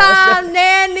whole time,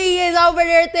 nanny is over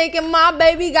there thinking my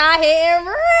baby got hit and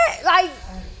run. Like.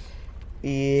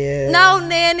 Yeah. No,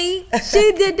 nanny.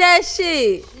 She did that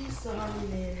shit.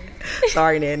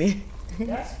 Sorry, nanny.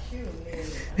 That's cute, nanny.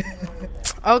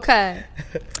 Okay.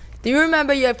 Do you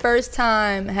remember your first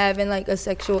time having like a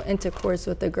sexual intercourse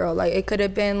with a girl? Like it could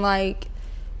have been like,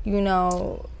 you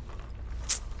know,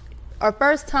 our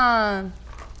first time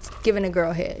giving a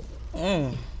girl head.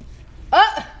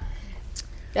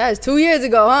 That was 2 years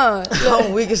ago, huh?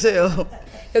 I'm weak as hell.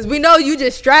 Because we know you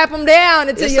just strap them down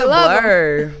until It's you a love them.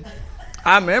 blur.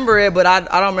 I remember it, but I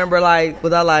don't remember like,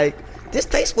 was I like, this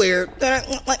tastes weird. I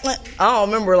don't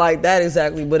remember like that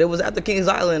exactly, but it was after Kings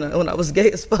Island when I was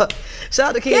gay as fuck. Shout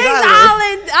out to Kings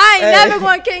Island. I ain't Hey. never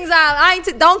going to Kings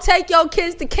Island. Don't take your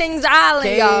kids to Kings Island,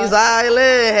 Kings y'all.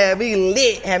 Island had me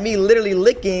lit, had me literally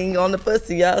licking on the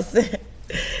pussy, y'all said.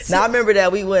 Now I remember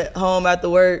that we went home after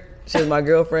work. She was my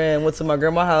girlfriend, went to my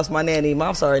grandma's house, my nanny.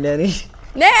 I'm sorry, nanny.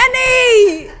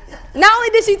 Nanny! Not only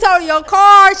did she total your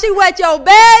car, she wet your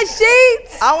bed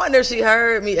sheets. I wonder if she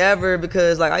heard me ever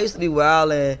because like I used to be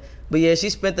wildin'. But yeah, she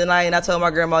spent the night and I told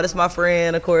my grandma, this is my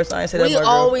friend, of course. I ain't say that's We my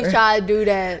always girlfriend. try to do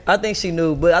that. I think she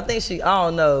knew, but I think I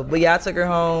don't know. But yeah, I took her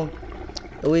home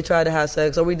and we tried to have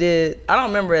sex. Or we did, I don't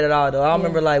remember it at all though. I don't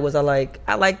remember like, was I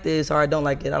like this or I don't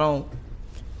like it. I don't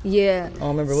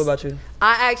remember. What about you?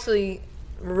 I actually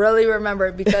really remember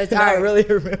it because I really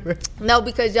remember. No,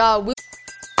 because y'all,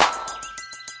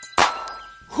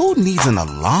 Who needs an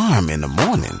alarm in the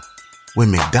morning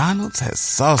when McDonald's has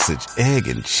sausage, egg,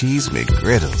 and cheese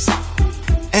McGriddles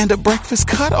and a breakfast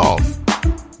cutoff?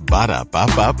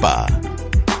 Ba-da-ba-ba-ba.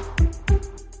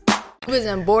 we was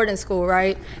in boarding school,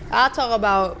 right? I talk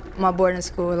about my boarding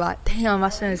school a lot. Damn, I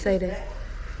shouldn't say that.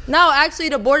 No, actually,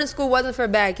 the boarding school wasn't for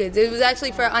bad kids. It was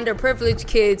actually for underprivileged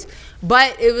kids,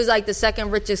 but it was like the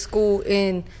second richest school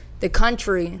in the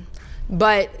country.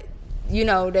 But, you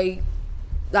know, they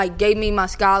like gave me my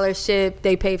scholarship.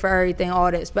 They paid for everything, all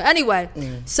this. But anyway,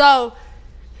 so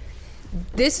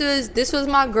this was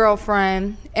my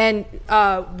girlfriend, and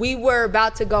we were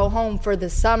about to go home for the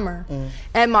summer,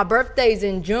 and my birthday's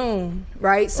in June,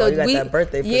 right? So you got that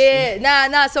birthday pussy. yeah,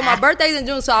 nah. So my birthday's in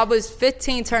June, so I was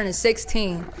 15, turning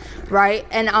 16, right?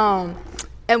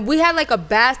 And we had like a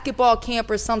basketball camp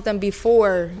or something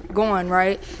before going,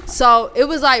 right? So it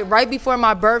was like right before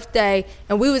my birthday,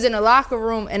 and we was in the locker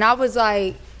room, and I was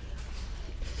like,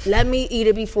 let me eat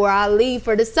it before I leave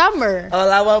for the summer.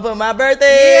 All I want for my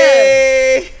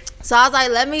birthday. So I was like,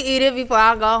 let me eat it before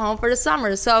I go home for the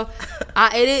summer. So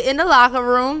I ate it in the locker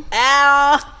room.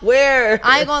 Ow, where?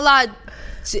 I ain't gonna lie.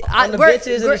 On the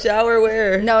bitches in the shower,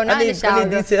 where? No, not in the shower. I need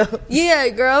details. Yeah,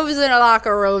 girl, it was in the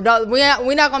locker room.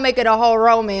 We're not gonna make it a whole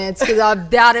romance because I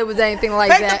doubt it was anything like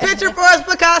Paint that. the picture for us,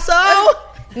 Picasso.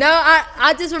 No,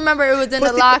 I just remember it was in the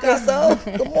Pussy locker Picasso.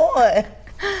 Come on.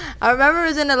 I remember it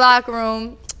was in the locker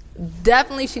room.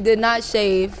 Definitely she did not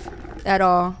shave at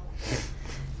all.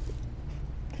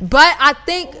 But I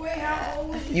think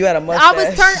You had a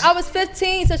mustache. I was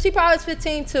 15, so she probably was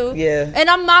 15 too. Yeah. And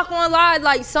I'm not gonna lie,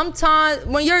 like sometimes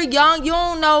when you're young, you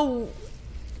don't know.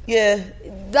 Yeah,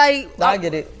 Like I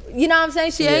get it. You know what I'm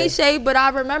saying? She Yeah. ain't shaved, but I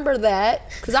remember that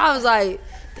because I was like,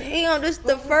 damn, this is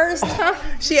the first time.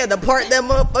 She had to part that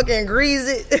motherfucker and grease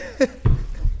it.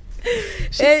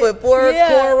 She It- put four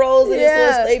yeah, cornrows in it so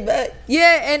yeah. it stay back.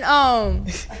 Yeah, and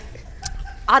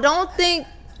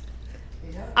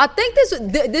I think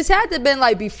this had to have been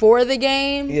like before the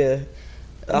game. Yeah,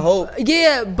 I hope.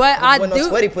 Yeah, but Wasn't no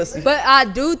sweaty pussy. But I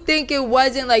do think it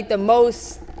wasn't like the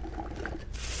most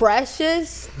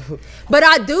freshest. But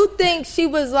I do think she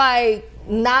was like,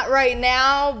 not right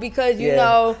now because you Yeah.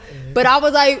 know. But I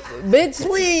was like, bitch,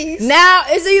 Please. now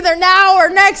it's either now or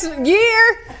next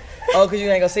year. Oh, because you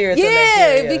ain't gonna see her until Yeah,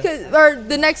 next year. because or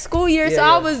the next school year. Yeah,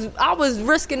 so yeah. I was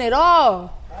risking it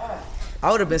all. I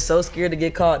would have been so scared to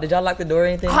get caught. Did y'all lock the door or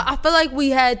anything? I feel like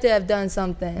we had to have done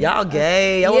something. Y'all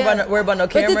gay. Y'all Yeah. worry about no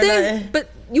camera or nothing? But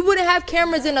you wouldn't have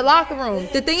cameras in the locker room.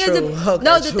 The thing True. is, Okay,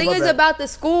 no, the true, thing my is bad. about the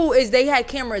school is they had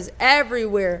cameras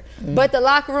everywhere. But the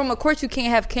locker room, of course, you can't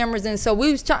have cameras in. So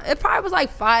we was trying. It probably was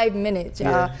like 5 minutes,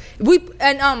 y'all.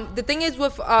 Yeah. The thing is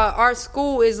with our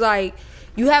school is like.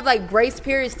 You have like grace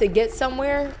periods to get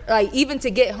somewhere, like even to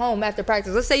get home after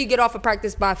practice. Let's say you get off of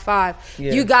practice by 5,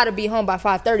 Yeah. you got to be home by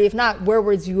 5:30. If not, where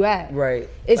was you at? Right.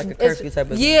 It's Like a curfew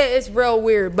type of thing. yeah, it's real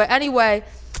weird. But anyway,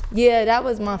 yeah, that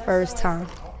was my first time.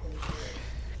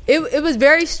 It was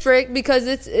very strict because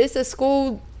it's a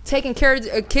school taking care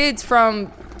of kids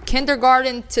from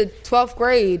kindergarten to 12th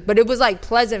grade, but it was like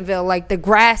Pleasantville. Like the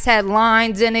grass had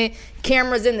lines in it,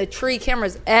 cameras in the tree,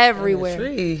 cameras everywhere.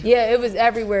 tree. Yeah, it was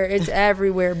everywhere. It's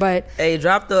everywhere. But Hey,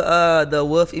 drop the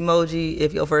wolf emoji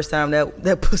if your first time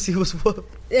that pussy was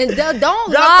whooped. and don't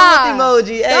Drop lie. the wolf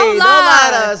emoji. Hey, don't lie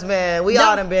to us, man. We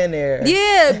all done been there.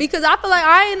 Yeah, because I feel like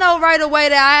I didn't know right away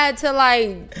that I had to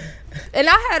like. And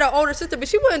I had an older sister, but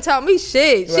she wouldn't tell me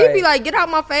shit. She'd be Right. like, "Get out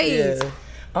my face." Yeah.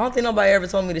 I don't think nobody ever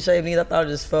told me to shave neither. I thought it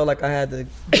just felt like I had to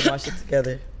get my shit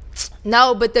together.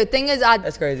 No, but the thing is,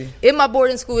 That's crazy. In my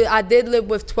boarding school, I did live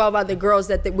with 12 other girls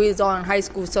that we was all in high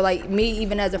school. So, like, me,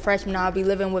 even as a freshman, I'll be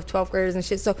living with 12th graders and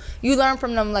shit. So, you learn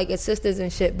from them, like, as sisters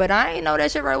and shit. But I ain't know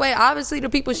that shit right away. Obviously, the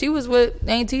people she was with,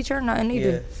 they ain't teach her nothing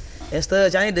either. Yeah. And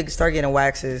studs, y'all need to start getting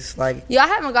waxes. Like, Yeah, I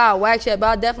haven't got a wax yet, but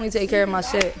I'll definitely take care of my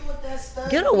shit.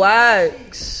 get a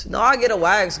wax. No, I get a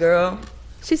wax, girl.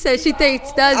 She said she thinks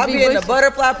studs I be be in the bushy.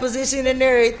 butterfly position and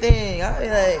everything. I be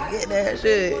like, get that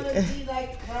shit.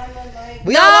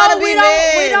 We No, don't want to we be don't-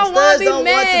 men. we don't wanna Studs be don't want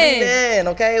to men. be men.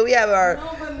 Okay, we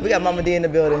got Mama D in the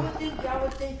building. I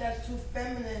would think that's too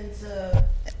feminine to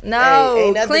No, Hey,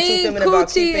 ain't nothing too clean feminine about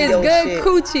coochie keeping is your good shit.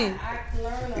 coochie. act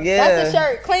learner. Yeah, That's a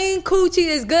shirt. Clean coochie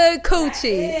is good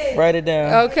coochie. Write it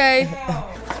down. Okay.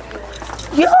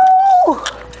 Yo,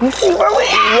 you see where we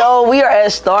at? Yo, we are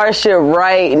at Starship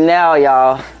right now,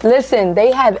 y'all. Listen,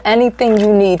 they have anything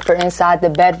you need for inside the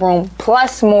bedroom,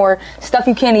 plus more stuff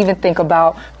you can't even think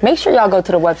about. Make sure y'all go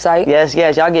to the website. Yes,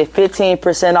 y'all get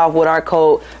 15% off with our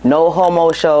code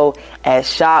NoHomoShow at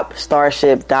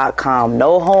shopstarship.com.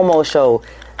 No Homo Show.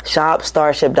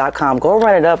 Shopstarship.com. Go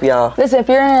run it up, y'all. Listen, if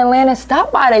you're in Atlanta,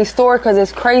 stop by their store because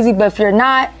it's crazy. But if you're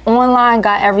not, online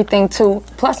got everything too,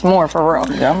 plus more for real.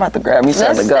 Yeah, I'm about to grab me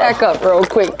something Let's to go. stack up real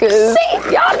quick because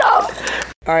y'all know.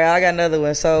 All right, I got another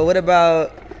one. So, what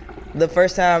about the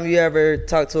first time you ever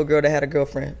talked to a girl that had a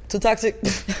girlfriend? Too toxic?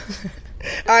 All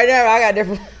right, never. I got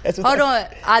different. That's too Hold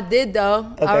toxic. on, I did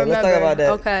though. Okay, I remember. let's talk about that.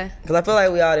 Okay, Because I feel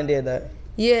like we all done did that.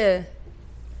 yeah.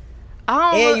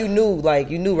 I don't. And you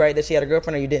knew, right, that she had a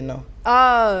girlfriend, or you didn't know?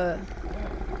 I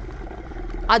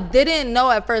didn't know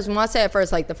at first. When I say at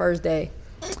first, like the first day.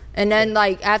 And then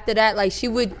like after that, like she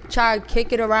would try to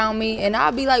kick it around me and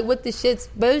I'd be like with the shits,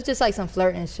 but it was just like some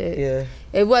flirting shit. Yeah.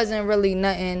 It wasn't really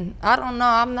nothing. I don't know.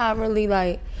 I'm not really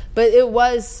like, but it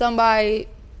was somebody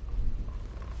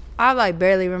I like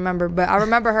barely remember, but I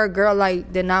remember her girl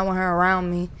like did not want her around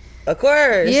me. Of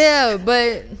course. Yeah,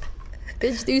 but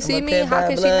bitch, do you see me? How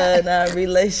can she not? Not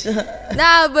relation.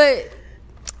 Nah, but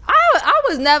I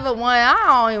was never one. I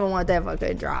don't even want that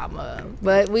fucking drama.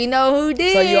 But we know who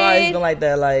did. So you always been like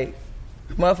that, like,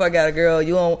 motherfucker got a girl,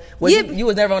 you don't. You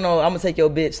was never on no, I'm gonna take your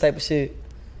bitch type of shit.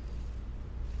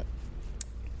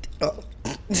 Oh.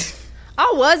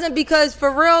 I wasn't because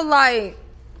for real, like,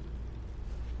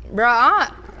 bro,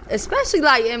 especially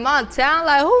like in my town,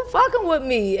 like who fucking with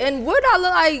me and what I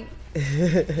look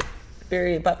like.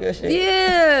 Period, pop your shit.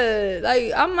 Yeah,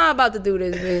 like I'm not about to do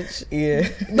this, bitch. Yeah.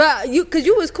 But cause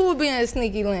you was cool being a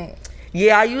sneaky link.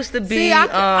 Yeah, I used to be. See,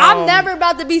 I'm never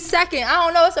about to be second. I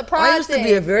don't know. It's a pride I used to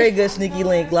be a very good sneaky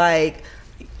link. Like,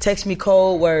 text me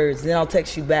code words, then I'll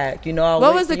text you back. You know, I'll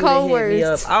What wait was for the you to code hit me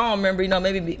words? up. I don't remember. You know,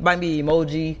 maybe might be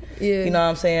emoji. Yeah. You know what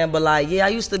I'm saying? But like, yeah, I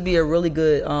used to be a really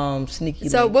good sneaky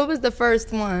So link. what was the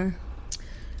first one?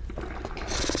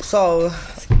 So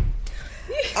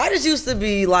I just used to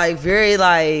be like very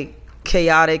like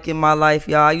chaotic in my life,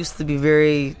 y'all. I used to be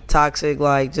very toxic,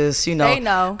 like just, you know. They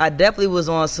know. I definitely was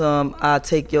on some I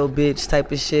take your bitch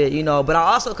type of shit, you know. But I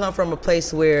also come from a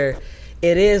place where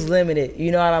it is limited,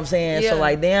 you know what I'm saying? Yeah. So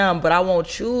like, damn, but I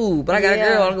want you. But I got a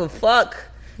girl, I don't give a fuck.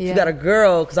 Yeah. You got a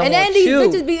girl, because I And want then these you.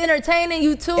 bitches be entertaining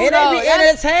you too. And though. they be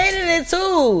entertaining it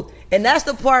too. And that's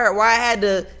the part where I had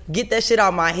to get that shit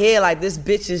out my head. Like, this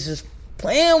bitch is just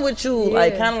playing with you. Yeah.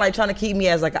 Like, kind of like trying to keep me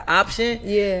as like an option.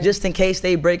 Yeah. Just in case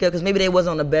they break up. Because maybe they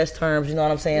wasn't on the best terms. You know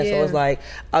what I'm saying? Yeah. So it's like,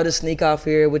 I'll just sneak off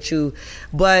here with you.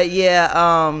 But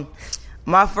yeah,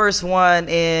 my first one,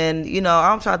 and you know,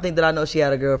 I'm trying to think that I know she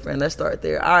had a girlfriend. Let's start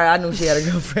there. All right, I knew she had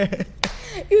a girlfriend.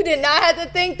 You did not have to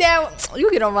think that.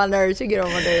 You get on my nerves. You get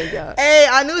on my nerves, y'all. Hey,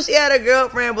 I knew she had a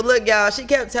girlfriend, but look, y'all, she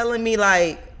kept telling me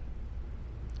like,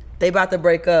 they about to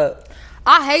break up.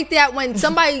 I hate that when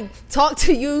somebody talk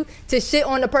to you to shit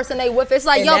on the person they with. It's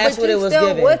like, And yo, that's but what you it was still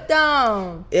giving. with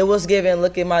them. It was given,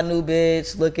 look at my new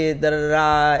bitch, look at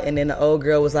da-da-da-da, and then the old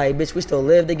girl was like, bitch, we still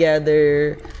live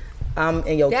together. I'm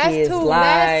in your That's kid's too life.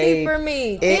 messy for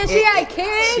me. Then she had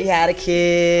kids? She had a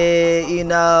kid, you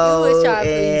know. You was trying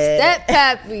to be and step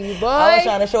pappy, boy. I was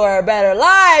trying to show her a better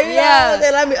life, you Yeah. know.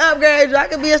 They let me upgrade you. I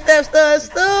could be a step stud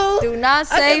too. Do not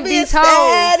I save could be these a hoes.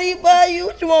 daddy, but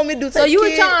what you want me to do? So Take you were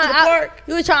kids trying to the out, park?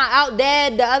 you were trying to out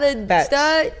dad the other Facts.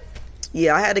 stud,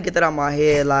 Yeah, I had to get that out my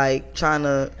head, like trying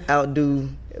to outdo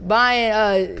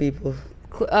buying people.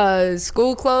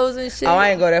 school clothes and shit. Oh, I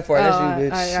ain't go that far. That's you,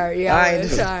 bitch. All right, yeah, I ain't do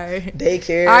sorry.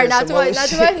 daycare. All right, not too some much, old not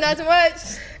too shit. much, not too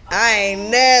much. I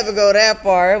ain't never go that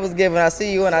far. It was given. I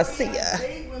see you when I see ya.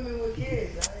 Date women with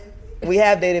kids. We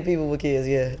have dated people with kids,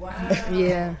 yeah.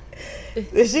 Yeah.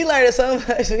 She learned so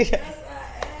much. We got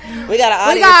an We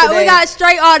audience got today. we got a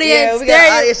straight audience. Yeah, we got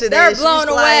an audience today. They're She's blown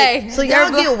like, away. so They're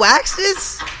y'all get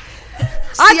waxes?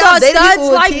 I thought dating people studs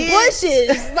with like kids.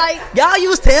 bushes. Like, Y'all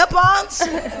use tampons?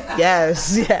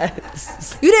 Yes.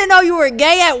 you didn't know you were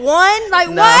gay at 1? Like,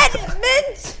 No. what,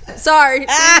 bitch? Sorry.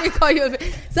 Let me call you a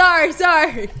bitch.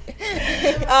 Sorry.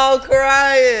 Oh,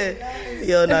 crying.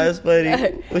 Yo, no, it's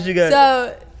funny. What you got?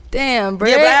 So, damn, bro.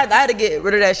 Yeah, but I had to get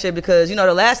rid of that shit because, you know,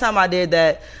 the last time I did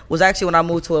that was actually when I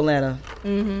moved to Atlanta.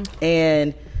 Mm-hmm.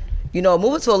 And, you know,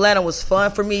 moving to Atlanta was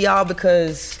fun for me, y'all,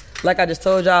 because, like I just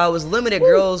told y'all, it was limited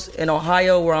girls in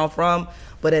Ohio where I'm from.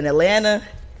 But in Atlanta,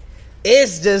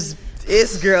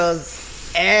 it's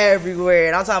girls everywhere.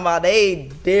 And I'm talking about they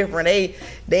different.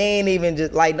 They ain't even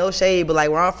just, like, no shade, but, like,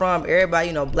 where I'm from, everybody,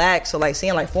 you know, black. So, like,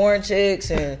 seeing, like, foreign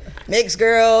chicks and mixed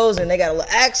girls, and they got a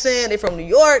little accent. They from New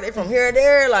York. They from here and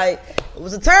there. Like, it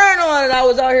was a turn on, and I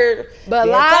was out here. But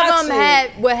a lot of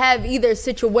them would have either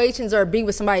situations or be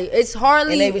with somebody. It's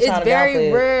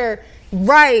very rare.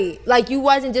 Right. Like, you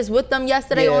wasn't just with them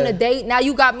yesterday on a date. Now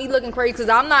you got me looking crazy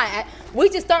because we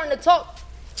just starting to talk.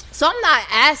 So I'm not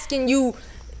asking you,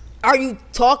 are you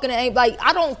talking to anybody? Like,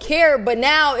 I don't care, but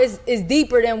now it's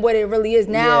deeper than what it really is.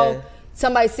 Now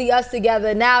somebody see us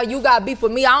together. Now you got beef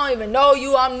with me. I don't even know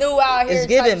you. I'm new out here. It's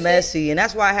getting messy, and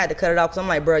that's why I had to cut it off, because I'm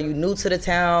like, bro, you new to the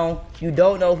town. You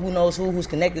don't know who knows who's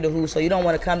connected to who, so you don't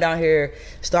want to come down here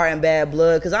starting bad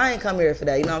blood, because I ain't come here for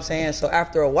that, you know what I'm saying? So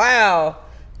after a while,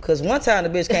 because one time the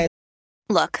bitch came.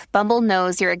 Look, Bumble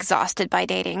knows you're exhausted by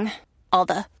dating. All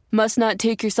the must not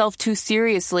take yourself too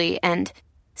seriously and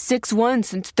 6'1"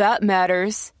 since that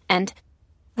matters. And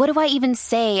what do I even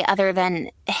say other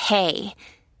than hey?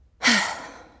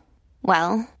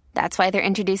 Well, that's why they're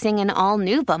introducing an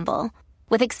all-new Bumble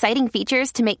with exciting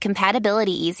features to make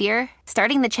compatibility easier,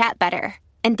 starting the chat better,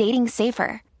 and dating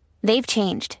safer. They've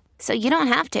changed, so you don't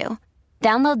have to.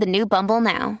 Download the new Bumble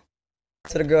now.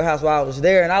 To the girl house while I was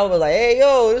there, and I was like, hey,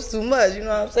 yo, this is too much, you know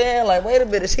what I'm saying? Like, wait a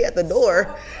minute, she at the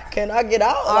door. Can I get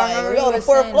out? Like, we on the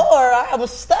 4th floor. I was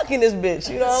stuck in this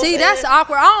bitch, you know what I'm saying? That's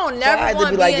awkward. I don't never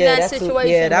want to be in that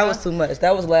situation. That was too much.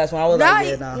 That was the last one. I was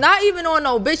not even on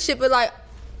no bitch shit, but like,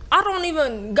 I don't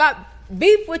even got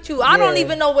beef with you. I don't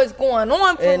even know what's going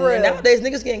on for real. And nowadays,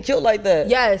 niggas getting killed like that.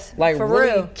 Yes, like for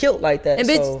really real. Killed like that. And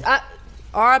bitch,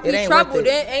 R.I.P. Trouble.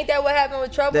 Ain't that what happened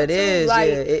with Trouble? That is, like,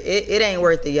 yeah. It ain't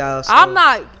worth it, y'all. So. I'm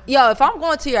not, if I'm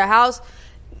going to your house,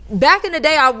 back in the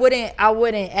day, I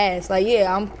wouldn't ask. Like,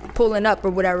 yeah, I'm pulling up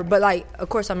or whatever. But, like, of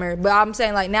course I'm married. But I'm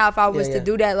saying, like, now if I was to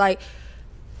do that, like,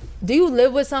 do you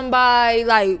live with somebody?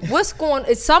 Like, what's going,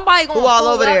 is somebody going to pull all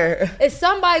over up? there? Is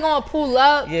somebody going to pull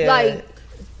up? Yeah. Like,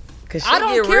 cause shit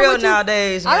get real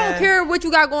nowadays, man. I don't care what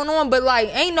you got going on, but,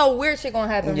 like, ain't no weird shit going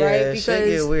to happen, right? Because shit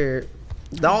get weird.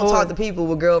 Don't talk to people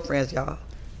with girlfriends, y'all.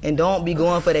 And don't be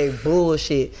going for that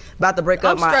bullshit. About to break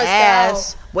up my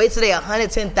ass. Out. Wait till they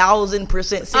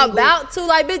 110,000% single. About to,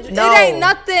 like, bitch, it ain't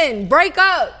nothing. Break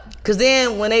up. Because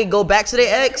then when they go back to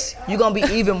their ex, you're going to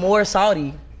be even more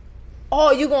salty.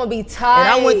 Oh, you're going to be tired.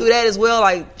 And I went through that as well,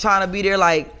 like, trying to be there,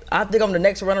 like, I think I'm the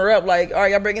next runner-up. Like, all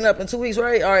right, y'all breaking up in 2 weeks,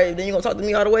 right? All right, then you going to talk to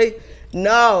me all the way?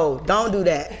 No, don't do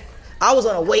that. I was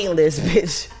on a waiting list,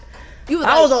 bitch.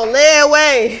 I was on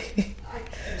layaway.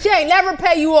 She ain't never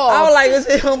pay you off. I was like, is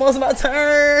it almost my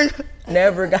turn?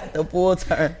 Never got the full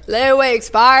turn. Layaway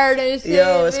expired and shit.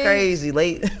 Yo, it's crazy.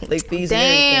 Late fees.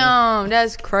 Damn,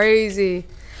 that's crazy.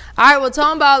 All right, well,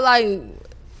 talking about like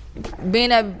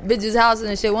being at bitches' houses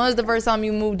and shit. When was the first time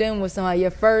you moved in with somebody?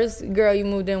 Your first girl you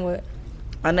moved in with?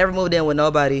 I never moved in with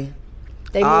nobody.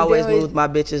 I always moved my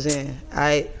bitches in.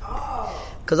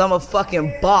 Cause I'm a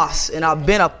fucking boss, and I've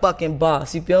been a fucking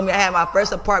boss. You feel me? I had my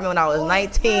first apartment when I was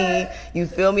 19. You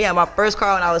feel me? I had my first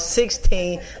car when I was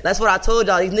 16. That's what I told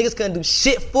y'all. These niggas couldn't do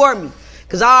shit for me.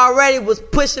 Cause I already was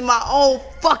pushing my own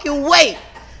fucking weight.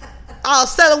 I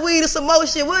was selling weed and some more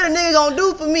shit. What a nigga gonna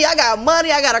do for me? I got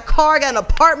money, I got a car, I got an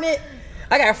apartment.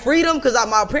 I got freedom because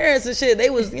my parents and shit, they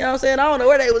was, you know what I'm saying? I don't know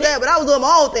where they was at, but I was doing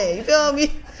my own thing. You feel me?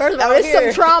 First of all, there's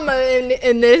some trauma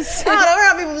in this. I don't know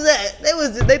where people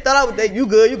was at. They thought I was that. You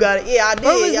good? You got it? Yeah, I did.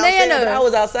 Where was Nana? But I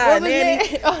was outside.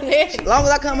 Nanny. Nanny. As long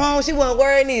as I come home, she wasn't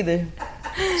worried neither.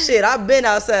 Shit, I've been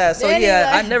outside. So Nanny,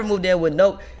 yeah, I never moved in with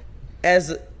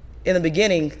as in the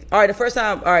beginning. All right, the first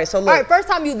time. All right, so look. All right, first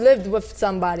time you lived with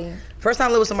somebody. First time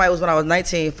I lived with somebody was when I was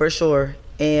 19 for sure,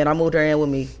 and I moved her in with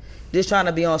me, just trying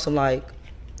to be on some like.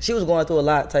 She was going through a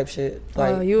lot type shit.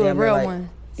 Like, you a real one.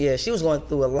 Yeah, she was going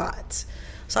through a lot.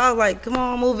 So I was like, come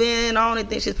on, move in. I don't even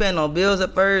think she's paying no bills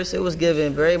at first. It was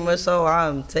given very much so,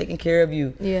 I'm taking care of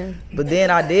you. Yeah. But then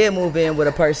I did move in with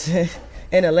a person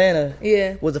in Atlanta.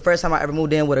 Yeah. Was the first time I ever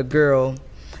moved in with a girl.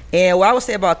 And what I would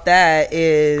say about that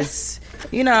is,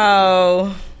 you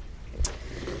know,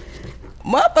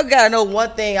 motherfucker gotta know one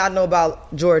thing I know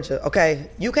about Georgia, okay?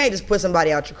 You can't just put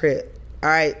somebody out your crib. All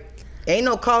right, ain't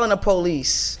no calling the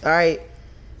police. All right.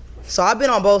 So I've been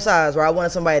on both sides where I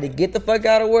wanted somebody to get the fuck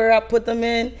out of where I put them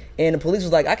in, and the police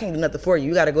was like, I can't do nothing for you.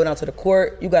 You got to go down to the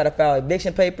court. You got to file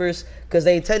eviction papers because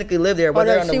they technically live there,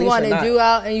 whether they're on the lease or not. She wanted you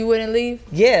out and you wouldn't leave?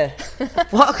 Yeah.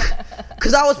 Fuck.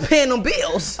 Because I was paying them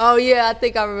bills. Oh, yeah, I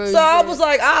think I remember. So I was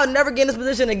like, I'll never get in this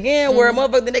position again where a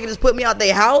motherfucker, they can just put me out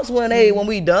their house when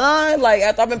we done. Like,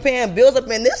 after I've been paying bills up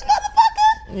in this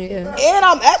motherfucker. Yeah. And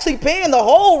I'm actually paying the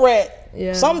whole rent.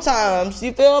 Yeah. Sometimes.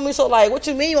 You feel me? So, like, what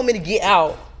you mean you want me to get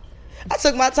out? I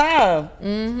took my time.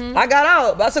 Mm-hmm. I got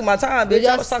out, but I took my time, bitch.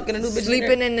 I was talking to new bitch.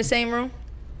 Sleeping in the same room?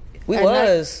 We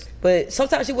was. But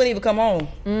sometimes she wouldn't even come home.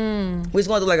 We was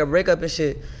going through like a breakup and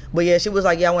shit. But yeah, she was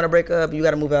like, yeah, I want to break up. You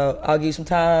got to move out. I'll give you some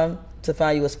time to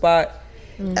find you a spot.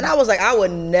 And I was like, I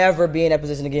would never be in that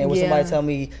position again where somebody tell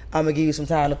me, I'm going to give you some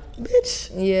time.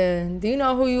 Bitch. Yeah. Do you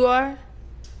know who you are?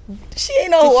 She ain't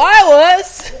know who I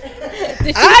was.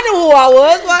 I knew who I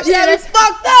was. Why she had me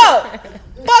fucked up?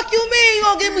 Fuck you mean you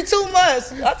gonna give me 2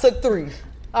 months? I took 3.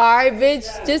 All right, bitch.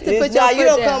 Just to put your foot you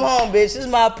don't down. come home, bitch. This is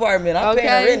my apartment. I'm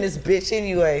paying rent in this bitch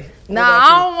anyway. Nah,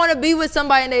 I don't want to be with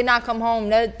somebody and they not come home.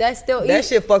 That's still that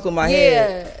shit fucked with my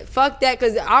head. Yeah, fuck that.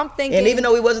 Cause I'm thinking. And even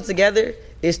though we wasn't together,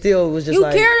 it still was just you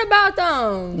like. You cared about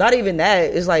them. Not even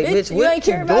that. It's like, bitch what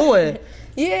you doing?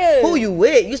 Yeah. Who you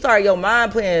with? You started your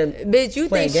mind playing. Bitch, you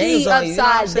think she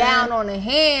upside down on the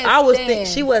hand? I was thinking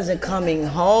she wasn't coming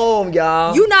home,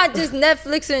 y'all. You not just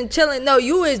Netflixing and chilling. No,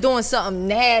 you is doing something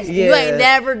nasty. Yeah. You ain't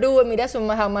never do with me. That's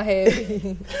how my head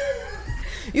be.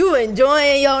 You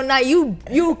enjoying your night.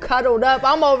 You cuddled up.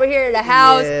 I'm over here at the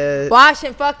house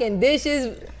washing fucking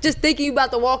dishes. Just thinking you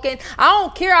about to walk in. I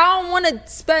don't care. I don't want to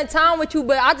spend time with you,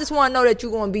 but I just want to know that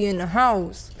you're going to be in the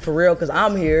house. For real, because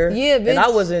I'm here. Yeah, bitch. And I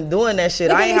wasn't doing that shit.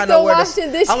 Look, I ain't had nowhere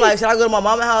to. I'm like, should I go to my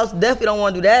mama's house? Definitely don't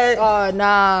want to do that. Oh,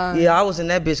 nah. Yeah, I was in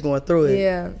that bitch going through it.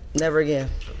 Yeah. Never again.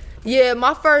 Yeah,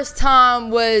 my first time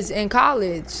was in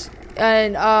college.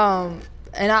 And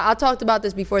I talked about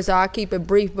this before, so I'll keep it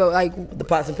brief, but like the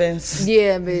pots and pans.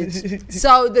 Yeah, bitch.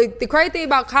 So the crazy thing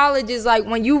about college is like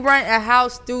when you rent a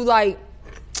house through like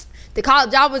the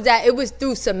college I was at, it was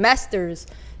through semesters.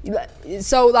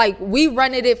 So like we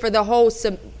rented it for the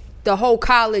whole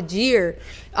college year,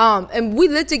 and we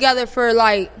lived together for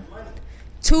like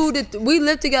 2 to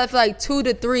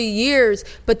 3 years.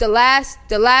 But the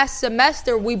last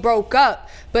semester we broke up.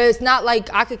 But it's not like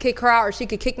I could kick her out or she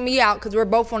could kick me out because we're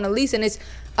both on the lease and it's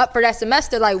up for that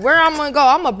semester. Like where I'm gonna go?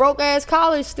 I'm a broke ass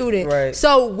college student. Right.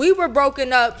 So we were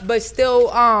broken up, but still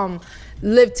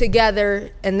lived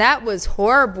together, and that was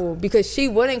horrible because she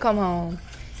wouldn't come home,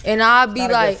 and I'd be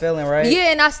like, a good feeling, right?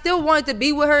 Yeah, and I still wanted to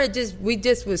be with her. We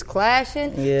just was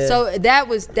clashing. Yeah. So that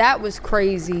was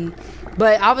crazy,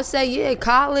 but I would say yeah,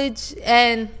 college,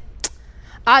 and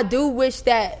I do wish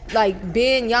that like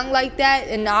being young like that,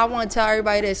 and I want to tell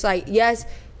everybody this, like yes,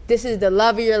 this is the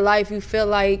love of your life. You feel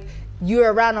like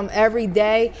you're around them every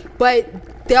day,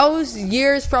 but those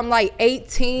years from like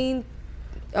 18.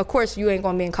 Of course, you ain't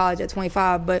gonna be in college at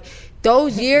 25, but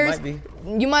those years,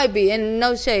 you might be, and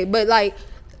no shade, but like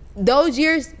those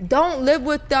years, don't live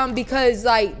with them because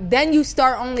like then you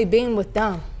start only being with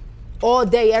them all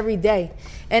day, every day.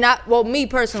 And me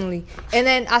personally, and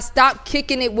then I stopped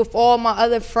kicking it with all my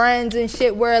other friends and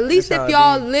shit. Where at least if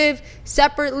y'all live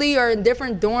separately or in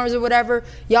different dorms or whatever,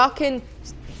 y'all can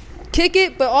kick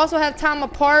it, but also have time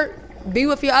apart. Be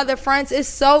with your other friends. It's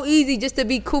so easy just to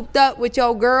be cooped up with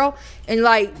your girl and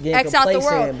like X out the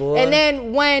world. Boy. And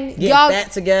then when y'all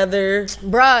that together,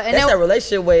 bruh, and that's that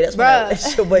relationship way. That's that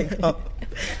relationship way come.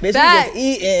 Bitch, just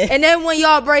eating. And then when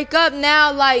y'all break up,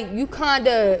 now like you kind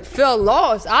of feel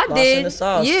lost. I did, in the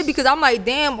sauce. Yeah, because I'm like,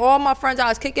 damn, all my friends I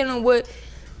was kicking them with.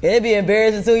 It'd be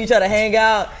embarrassing too. You try to hang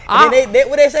out, and then they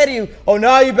what they say to you? Oh,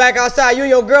 now you back outside. You and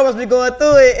your girl must be going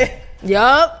through it.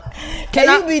 Yup.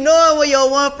 You be knowing when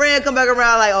your one friend come back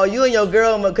around like, oh, you and your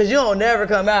girl, because you don't never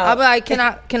come out. I'll be like,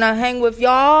 can I hang with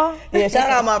y'all? Yeah, shout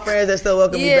out my friends that still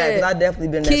welcome me back, because I definitely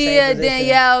been in that Kia, same position.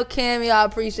 Danielle, Kim, y'all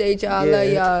appreciate y'all. I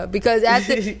love y'all. Because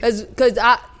because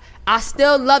I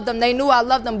still love them. They knew I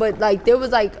loved them, but like there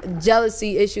was like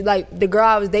jealousy issue. Like the girl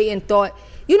I was dating thought,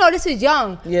 this is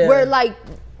young. Yeah. Where like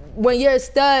when you're a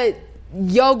stud,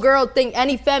 your girl think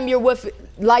any femme you're with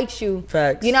likes you.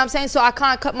 Facts. You know what I'm saying? So I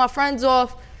can't cut my friends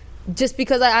off just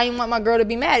because I didn't want my girl to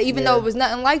be mad, even though it was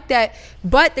nothing like that.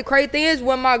 But the crazy thing is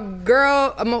when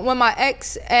my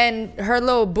ex and her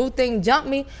little boo thing jumped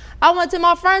me, I went to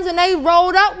my friends and they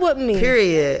rolled up with me.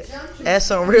 Period. That's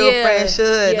some real friends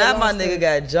should. Not my nigga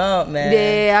got jumped, man.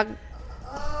 Yeah.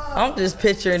 I'm just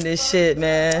picturing this shit,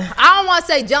 man. I don't want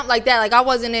to say jump like that. Like I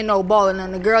wasn't in no ball, and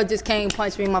then the girl just came,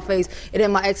 punched me in my face, and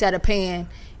then my ex had a pan,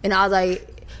 and I was like,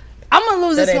 I'm gonna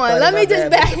lose That this ain't one. funny, Let me my just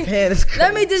bad, but back. Japan is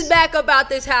Let me just back up out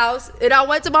this house. And I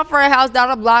went to my friend's house down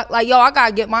the block. Like, yo, I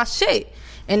gotta get my shit.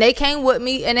 And they came with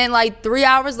me. And then like 3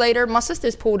 hours later, my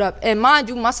sisters pulled up. And mind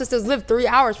you, my sisters live 3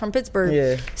 hours from Pittsburgh.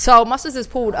 Yeah. So my sisters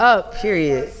pulled up.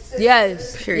 Period.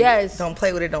 Yes. Period. Yes. Don't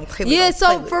play with it. Don't play with it. Yeah, don't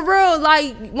play so with for it. real,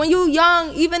 like when you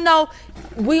young, even though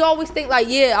we always think like,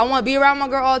 yeah, I want to be around my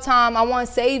girl all the time. I want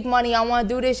to save money. I want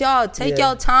to do this. Y'all take Yeah.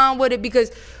 your time with it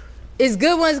because it's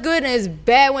good when it's good and it's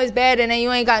bad when it's bad, and then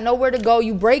you ain't got nowhere to go.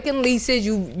 You breaking leases.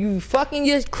 You fucking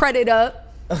your credit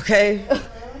up Okay.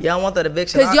 Y'all want that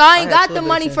eviction? because y'all I ain't had got 2 the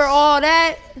money evictions. for all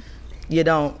that. You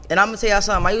don't. And I'm gonna tell y'all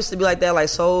something. I used to be like that, like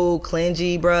so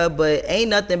clingy, bruh. But ain't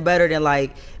nothing better than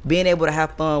like being able to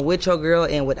have fun with your girl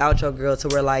and without your girl, to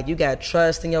where like you got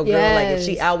trust in your girl. Like if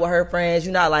she Yes. out with her friends,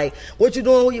 you not like, what you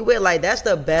doing? Who you with? Like that's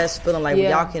the best feeling. Like when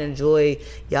Yeah. y'all can enjoy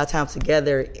y'all time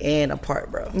together and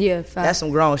apart, bro. Yeah, facts. That's some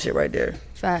grown shit right there.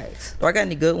 Facts. Do I got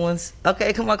any good ones?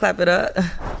 Okay, come on, clap it up.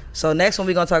 So next one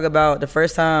we gonna talk about the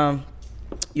first time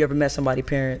you ever met somebody's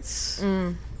parents.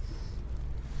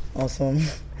 Awesome.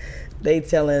 They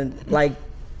telling like,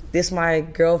 this my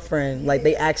girlfriend. Like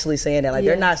they actually saying that. Like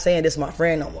Yeah. they're not saying this my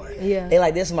friend no more. Yeah. They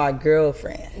like, this my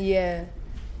girlfriend. Yeah.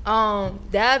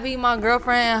 That'd be my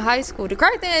girlfriend in high school. The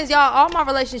crazy thing is, y'all, all my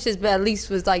relationships at least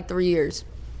was like 3 years.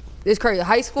 It's crazy.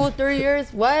 High school, 3 years?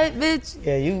 What, bitch?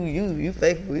 Yeah, you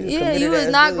faithful. You Yeah, committed you was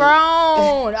ass not dude.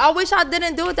 grown. I wish I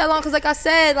didn't do it that long because, like I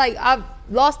said, like I've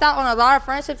lost out on a lot of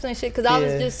friendships and shit because I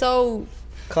was Yeah. just so.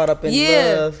 Caught up in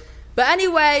Yeah. love. But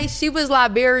anyway, she was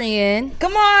Liberian.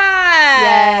 Come on.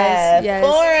 Yes.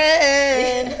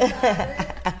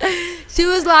 Foreign. She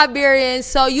was Liberian,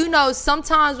 so you know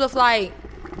sometimes with like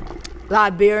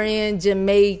Liberian,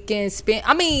 Jamaican, Spanish.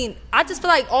 I mean, I just feel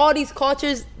like all these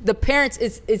cultures, the parents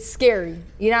it's scary.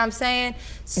 You know what I'm saying?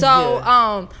 So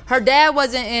Yeah. her dad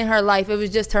wasn't in her life. It was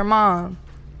just her mom.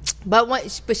 But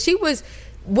she was,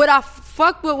 what I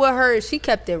fucked with her is she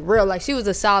kept it real. Like she was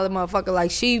a solid motherfucker.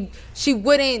 Like she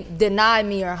wouldn't deny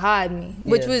me or hide me,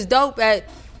 which Yeah. was dope at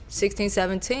 16,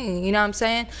 17. You know what I'm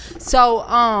saying? So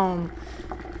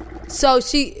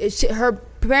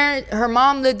her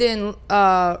mom lived in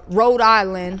Rhode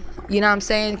Island. You know what I'm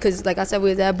saying? Because like I said, we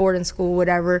was at boarding school,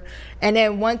 whatever. And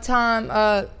then one time,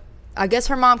 I guess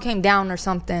her mom came down or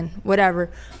something, whatever.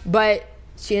 But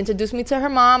she introduced me to her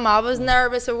mom. I was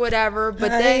nervous or whatever.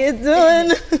 But How then you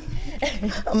doing?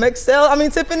 I'm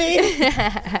Tiffany.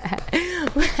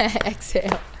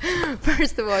 Exhale.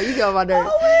 First of all, you go my nerves.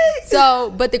 Oh, wait.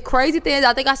 So, but the crazy thing is,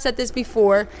 I think I said this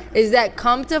before, is that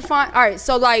come to find, all right,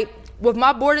 so like with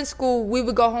my boarding school, we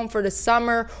would go home for the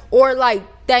summer or like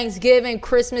Thanksgiving,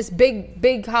 Christmas,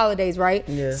 big holidays, right?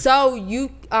 Yeah. So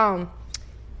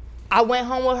I went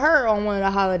home with her on one of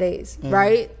the holidays,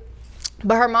 right?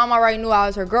 But her mom already knew I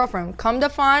was her girlfriend. Come to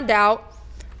find out,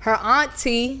 her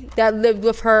auntie that lived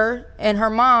with her and her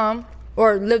mom,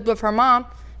 or lived with her mom,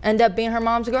 ended up being her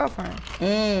mom's girlfriend.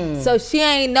 So she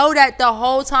ain't know that the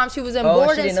whole time she was in Oh, she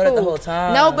boarding didn't school. know that the whole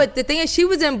time. No, but the thing is, she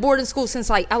was in boarding school since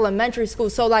like elementary school.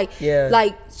 So like, Yeah.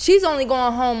 like she's only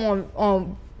going home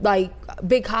on like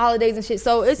big holidays and shit.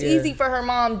 So it's Yeah. easy for her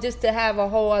mom just to have a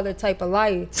whole other type of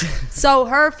life. So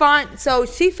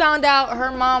she found out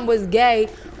her mom was gay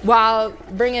while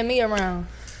bringing me around.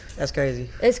 That's crazy.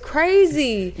 It's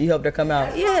crazy. You hope they come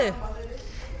out. Yeah. have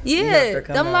Yeah. to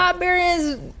come Them out.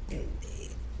 Liberians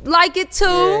like it too.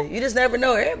 Yeah, you just never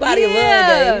know. Everybody love Yeah.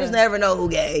 gay. You just never know who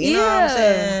gay. You know what I'm Yeah.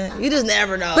 saying? You just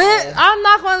never know. But I'm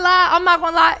not gonna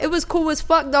lie. It was cool as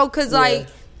fuck though, cause like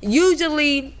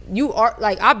usually you are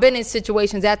like, I've been in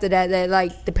situations after that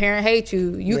like the parent hates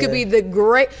you. You could be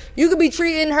you could be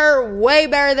treating her way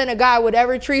better than a guy would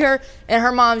ever treat her, and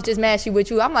her mom's just mad she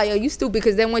with you. I'm like, yo, you stupid,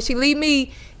 because then when she leave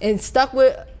me and stuck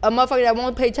with a motherfucker that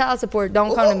won't pay child support,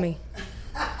 don't come to me.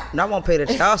 And I won't pay the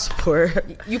child support.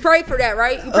 You prayed for that,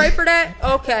 right? You prayed for that?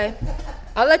 Okay.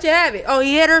 I'll let you have it. Oh,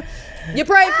 he hit her? You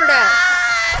prayed for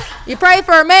that. You prayed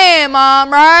for a man,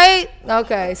 Mom, right?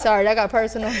 Okay, sorry, that got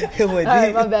personal. All went right,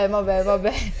 deep. my bad.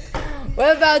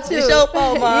 What about you? It's your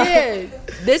fault, Mom. Yeah.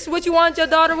 This what you want your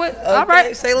daughter with? All Okay,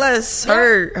 right. say less.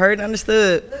 Heard and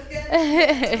understood.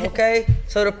 Okay,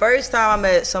 so the first time I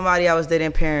met somebody I was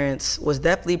dating parents was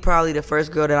definitely probably the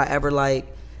first girl that I ever like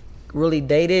really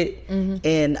dated,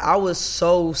 and I was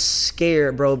so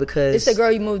scared, bro, because It's the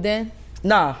girl you moved in?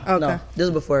 Nah, Okay. no, this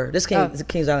was before. This Oh.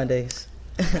 Kings Island days.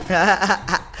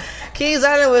 Kings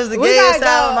Island was the We gayest gotta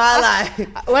time go. of my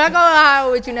life. When I go to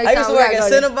Ohio with you next I time, used to we work gotta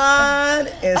at go there.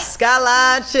 Cinnabon and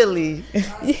Skyline Chili.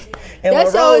 And That's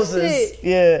with your Roses. shit.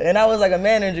 Yeah, and I was like a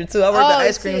manager too. I worked at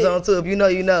ice cream shit. zone too. If you know,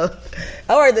 you know.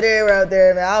 I worked at everywhere out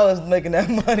there, man. I was making that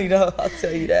money though. I'll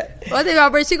tell you that. One thing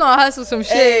about Brit, she gonna hustle some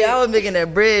shit. Hey, I was making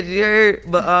that bread, you heard?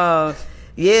 But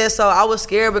yeah, so I was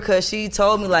scared because she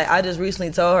told me, like, I just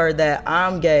recently told her that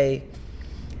I'm gay.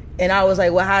 And I was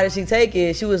like, well, how did she take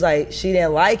it? She was like, she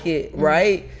didn't like it,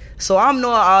 right? So I'm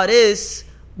knowing all this,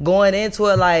 going into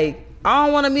it like, I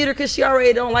don't want to meet her because she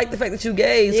already don't like the fact that you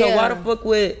gay. So why the fuck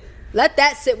would... Let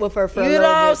that sit with her for a You little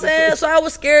know what I'm bit. saying? So I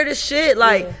was scared as shit.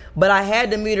 Like, but I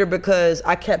had to meet her because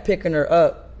I kept picking her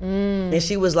up. And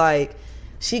she was like,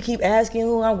 she keep asking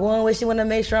who I'm going with. She want to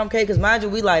make sure I'm okay. Because mind you,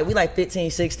 we like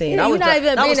 15, 16. Yeah, I you're was not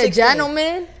even I was being a 16.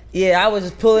 gentleman. Yeah, I was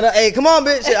just pulling up. Hey, come on,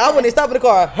 bitch. I wouldn't even stop in the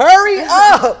car. Hurry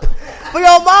up. For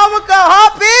your mama come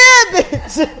hop in,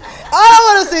 bitch. I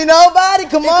don't want to see nobody.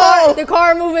 Come on. The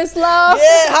car moving slow. Yeah,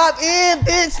 hop in,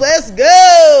 bitch. Let's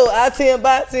go. I 10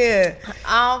 by 10.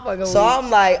 I don't fucking So I'm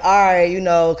like, all right, you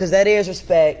know, because that is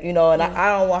respect, you know, and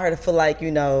I don't want her to feel like,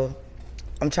 you know,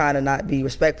 I'm trying to not be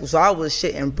respectful. So I was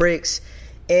shitting bricks.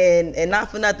 And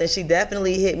not for nothing, she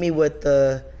definitely hit me with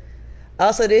the,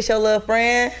 also, this your little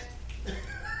friend?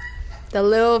 The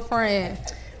little friend.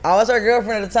 I was her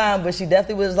girlfriend at the time, but she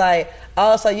definitely was like,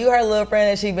 oh, so you her little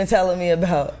friend that she been telling me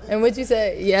about. And what you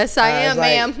said? Yes, I am, was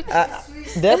like, ma'am.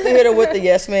 I definitely hit her with the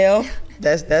yes, ma'am.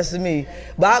 That's me.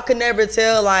 But I could never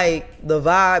tell, like, the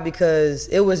vibe because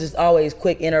it was just always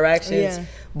quick interactions. Yeah.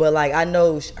 But, like, I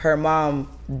know her mom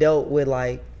dealt with,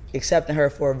 like, accepting her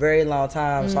for a very long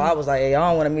time. So I was like, hey, I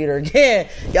don't want to meet her again.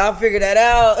 Y'all figure that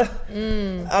out.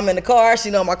 I'm in the car. She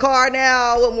know my car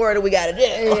now. What more do we got to do?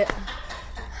 Yeah.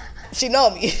 She know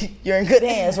me. You're in good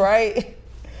hands, right?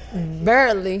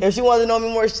 Barely. If she wanted to know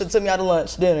me more, she should have took me out to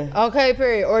lunch, dinner. Okay,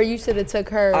 period. Or you should have took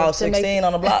her. I was to 16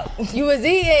 on the block. You was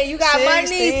eating. You got money.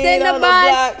 16 on the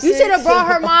Cinnabon. block, You should have brought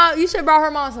her 16. mom. You should have brought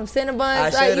her mom some Cinnabons. I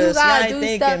Like, should you have. gotta I do ain't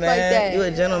thinking, stuff man. like that. You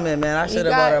a gentleman, man. I should have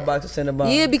got- brought her a box of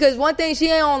Cinnabon. Yeah, because one thing she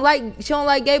don't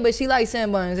like gay, but she likes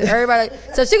Cinnabons. Everybody,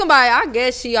 so she gonna buy. I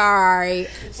guess she alright.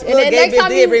 And Look, then gay next bitch time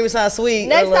did you bring me something sweet.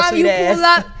 next a little time you sweet pull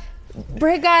ass. up,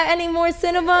 Britt got any more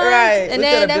Cinnabons? Right, And we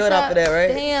then could have that's built off of that, right?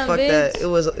 Damn, Fuck bitch. that. It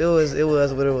was what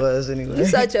it was anyway. You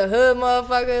such a hood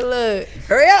motherfucker. Look.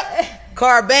 Hurry up.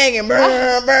 Car banging. Brr,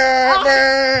 brr,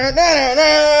 brr, na, na,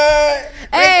 na.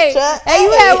 Hey, Bitch, hey,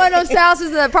 you had one of those sounds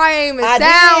that probably ain't even I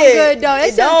sound did. good though. That It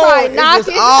shit don't. probably It's knocking.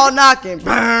 just all knocking.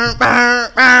 Brr,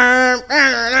 brr, brr,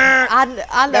 brr. I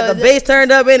Got know the bass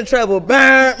turned up in the treble.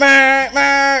 Brr, brr,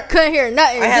 brr. couldn't hear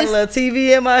nothing. I had a Just- little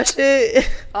TV in my shit.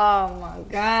 oh my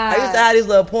god. I used to have these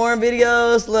little porn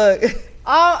videos. Look,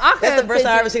 I that's the first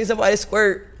time I ever seen somebody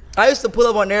squirt. I used to pull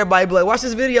up on everybody, be like, watch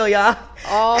this video, y'all.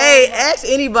 Oh. Hey, ask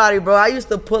anybody, bro. I used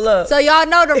to pull up. So y'all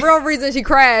know the real reason she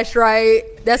crashed, right?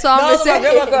 That's all no, I'm this was my saying.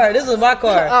 grandma's car. This was my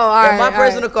car. Oh, all right, In my all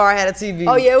personal right. car, I had a TV.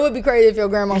 Oh yeah, it would be crazy if your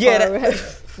grandma. Yeah, car had-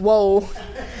 Whoa.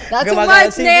 Not too Grandma got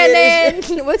much, a TV.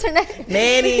 Nan. What's her name?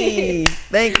 Nanny.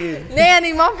 Thank you.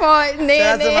 Nanny, my fault. Shout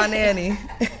out to my Nanny.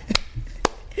 nanny.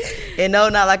 And no,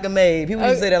 not like a maid. People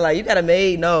used to say that like, you got a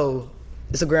maid? No,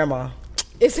 it's a grandma.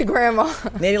 It's a grandma.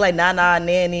 Nanny like Nana,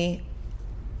 Nanny,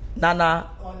 Nana,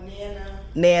 Or Nana.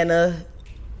 Nana.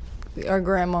 Or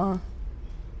grandma.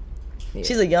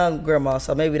 She's a young grandma,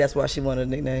 so maybe that's why she wanted a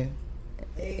nickname.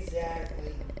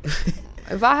 Exactly.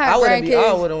 If I had I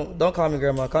grandkids, wouldn't. Don't call me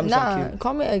grandma. Call me something nah, cute.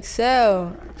 call me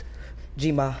Excel.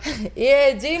 G-Ma.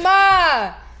 Yeah,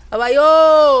 G-Ma. I'm like,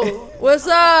 yo, what's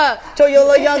up? Show your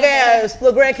little young ass,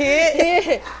 little grandkid.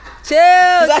 Yeah. Chill,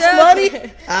 You got some chill.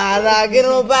 money? Nah, get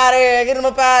him up out of here. Get him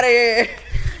up out of here.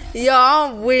 Yo,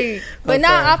 I'm weak. But Okay.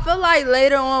 now I feel like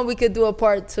later on we could do a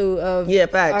part 2 of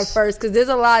facts. our first, because there's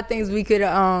a lot of things we could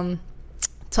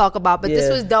talk about. But this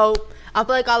Yeah. was dope. I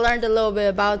feel like I learned a little bit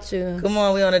about you. Come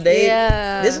on, we on a date.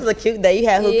 Yeah. This was a cute day. You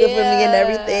had hookah for me and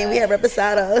everything. We had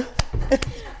reposado.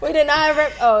 We did not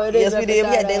have oh, it is Yes, we did.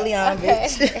 We had reposado. De Leon, Okay.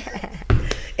 bitch.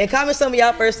 And comment some of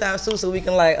y'all first times too, so we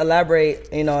can like elaborate,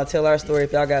 you know, and tell our story.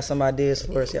 If y'all got some ideas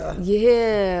for us, y'all.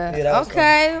 Yeah. Yeah, that was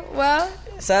Okay. Well,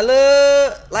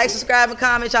 Salud. Like, subscribe, and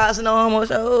comment. Y'all to No Homo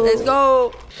Show. let's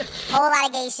go. Whole lot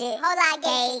of gay shit. Whole lot of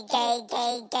gay.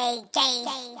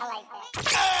 I like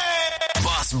that.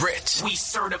 Boss Brit, we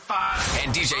certified,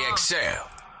 and DJ Excel.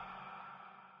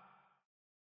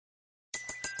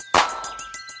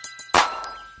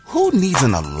 Who needs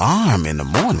an alarm in the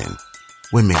morning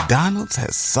when McDonald's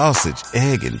has sausage,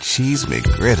 egg, and cheese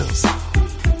McGriddles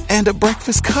and a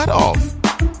breakfast cutoff?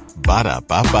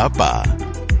 Ba-da-ba-ba-ba.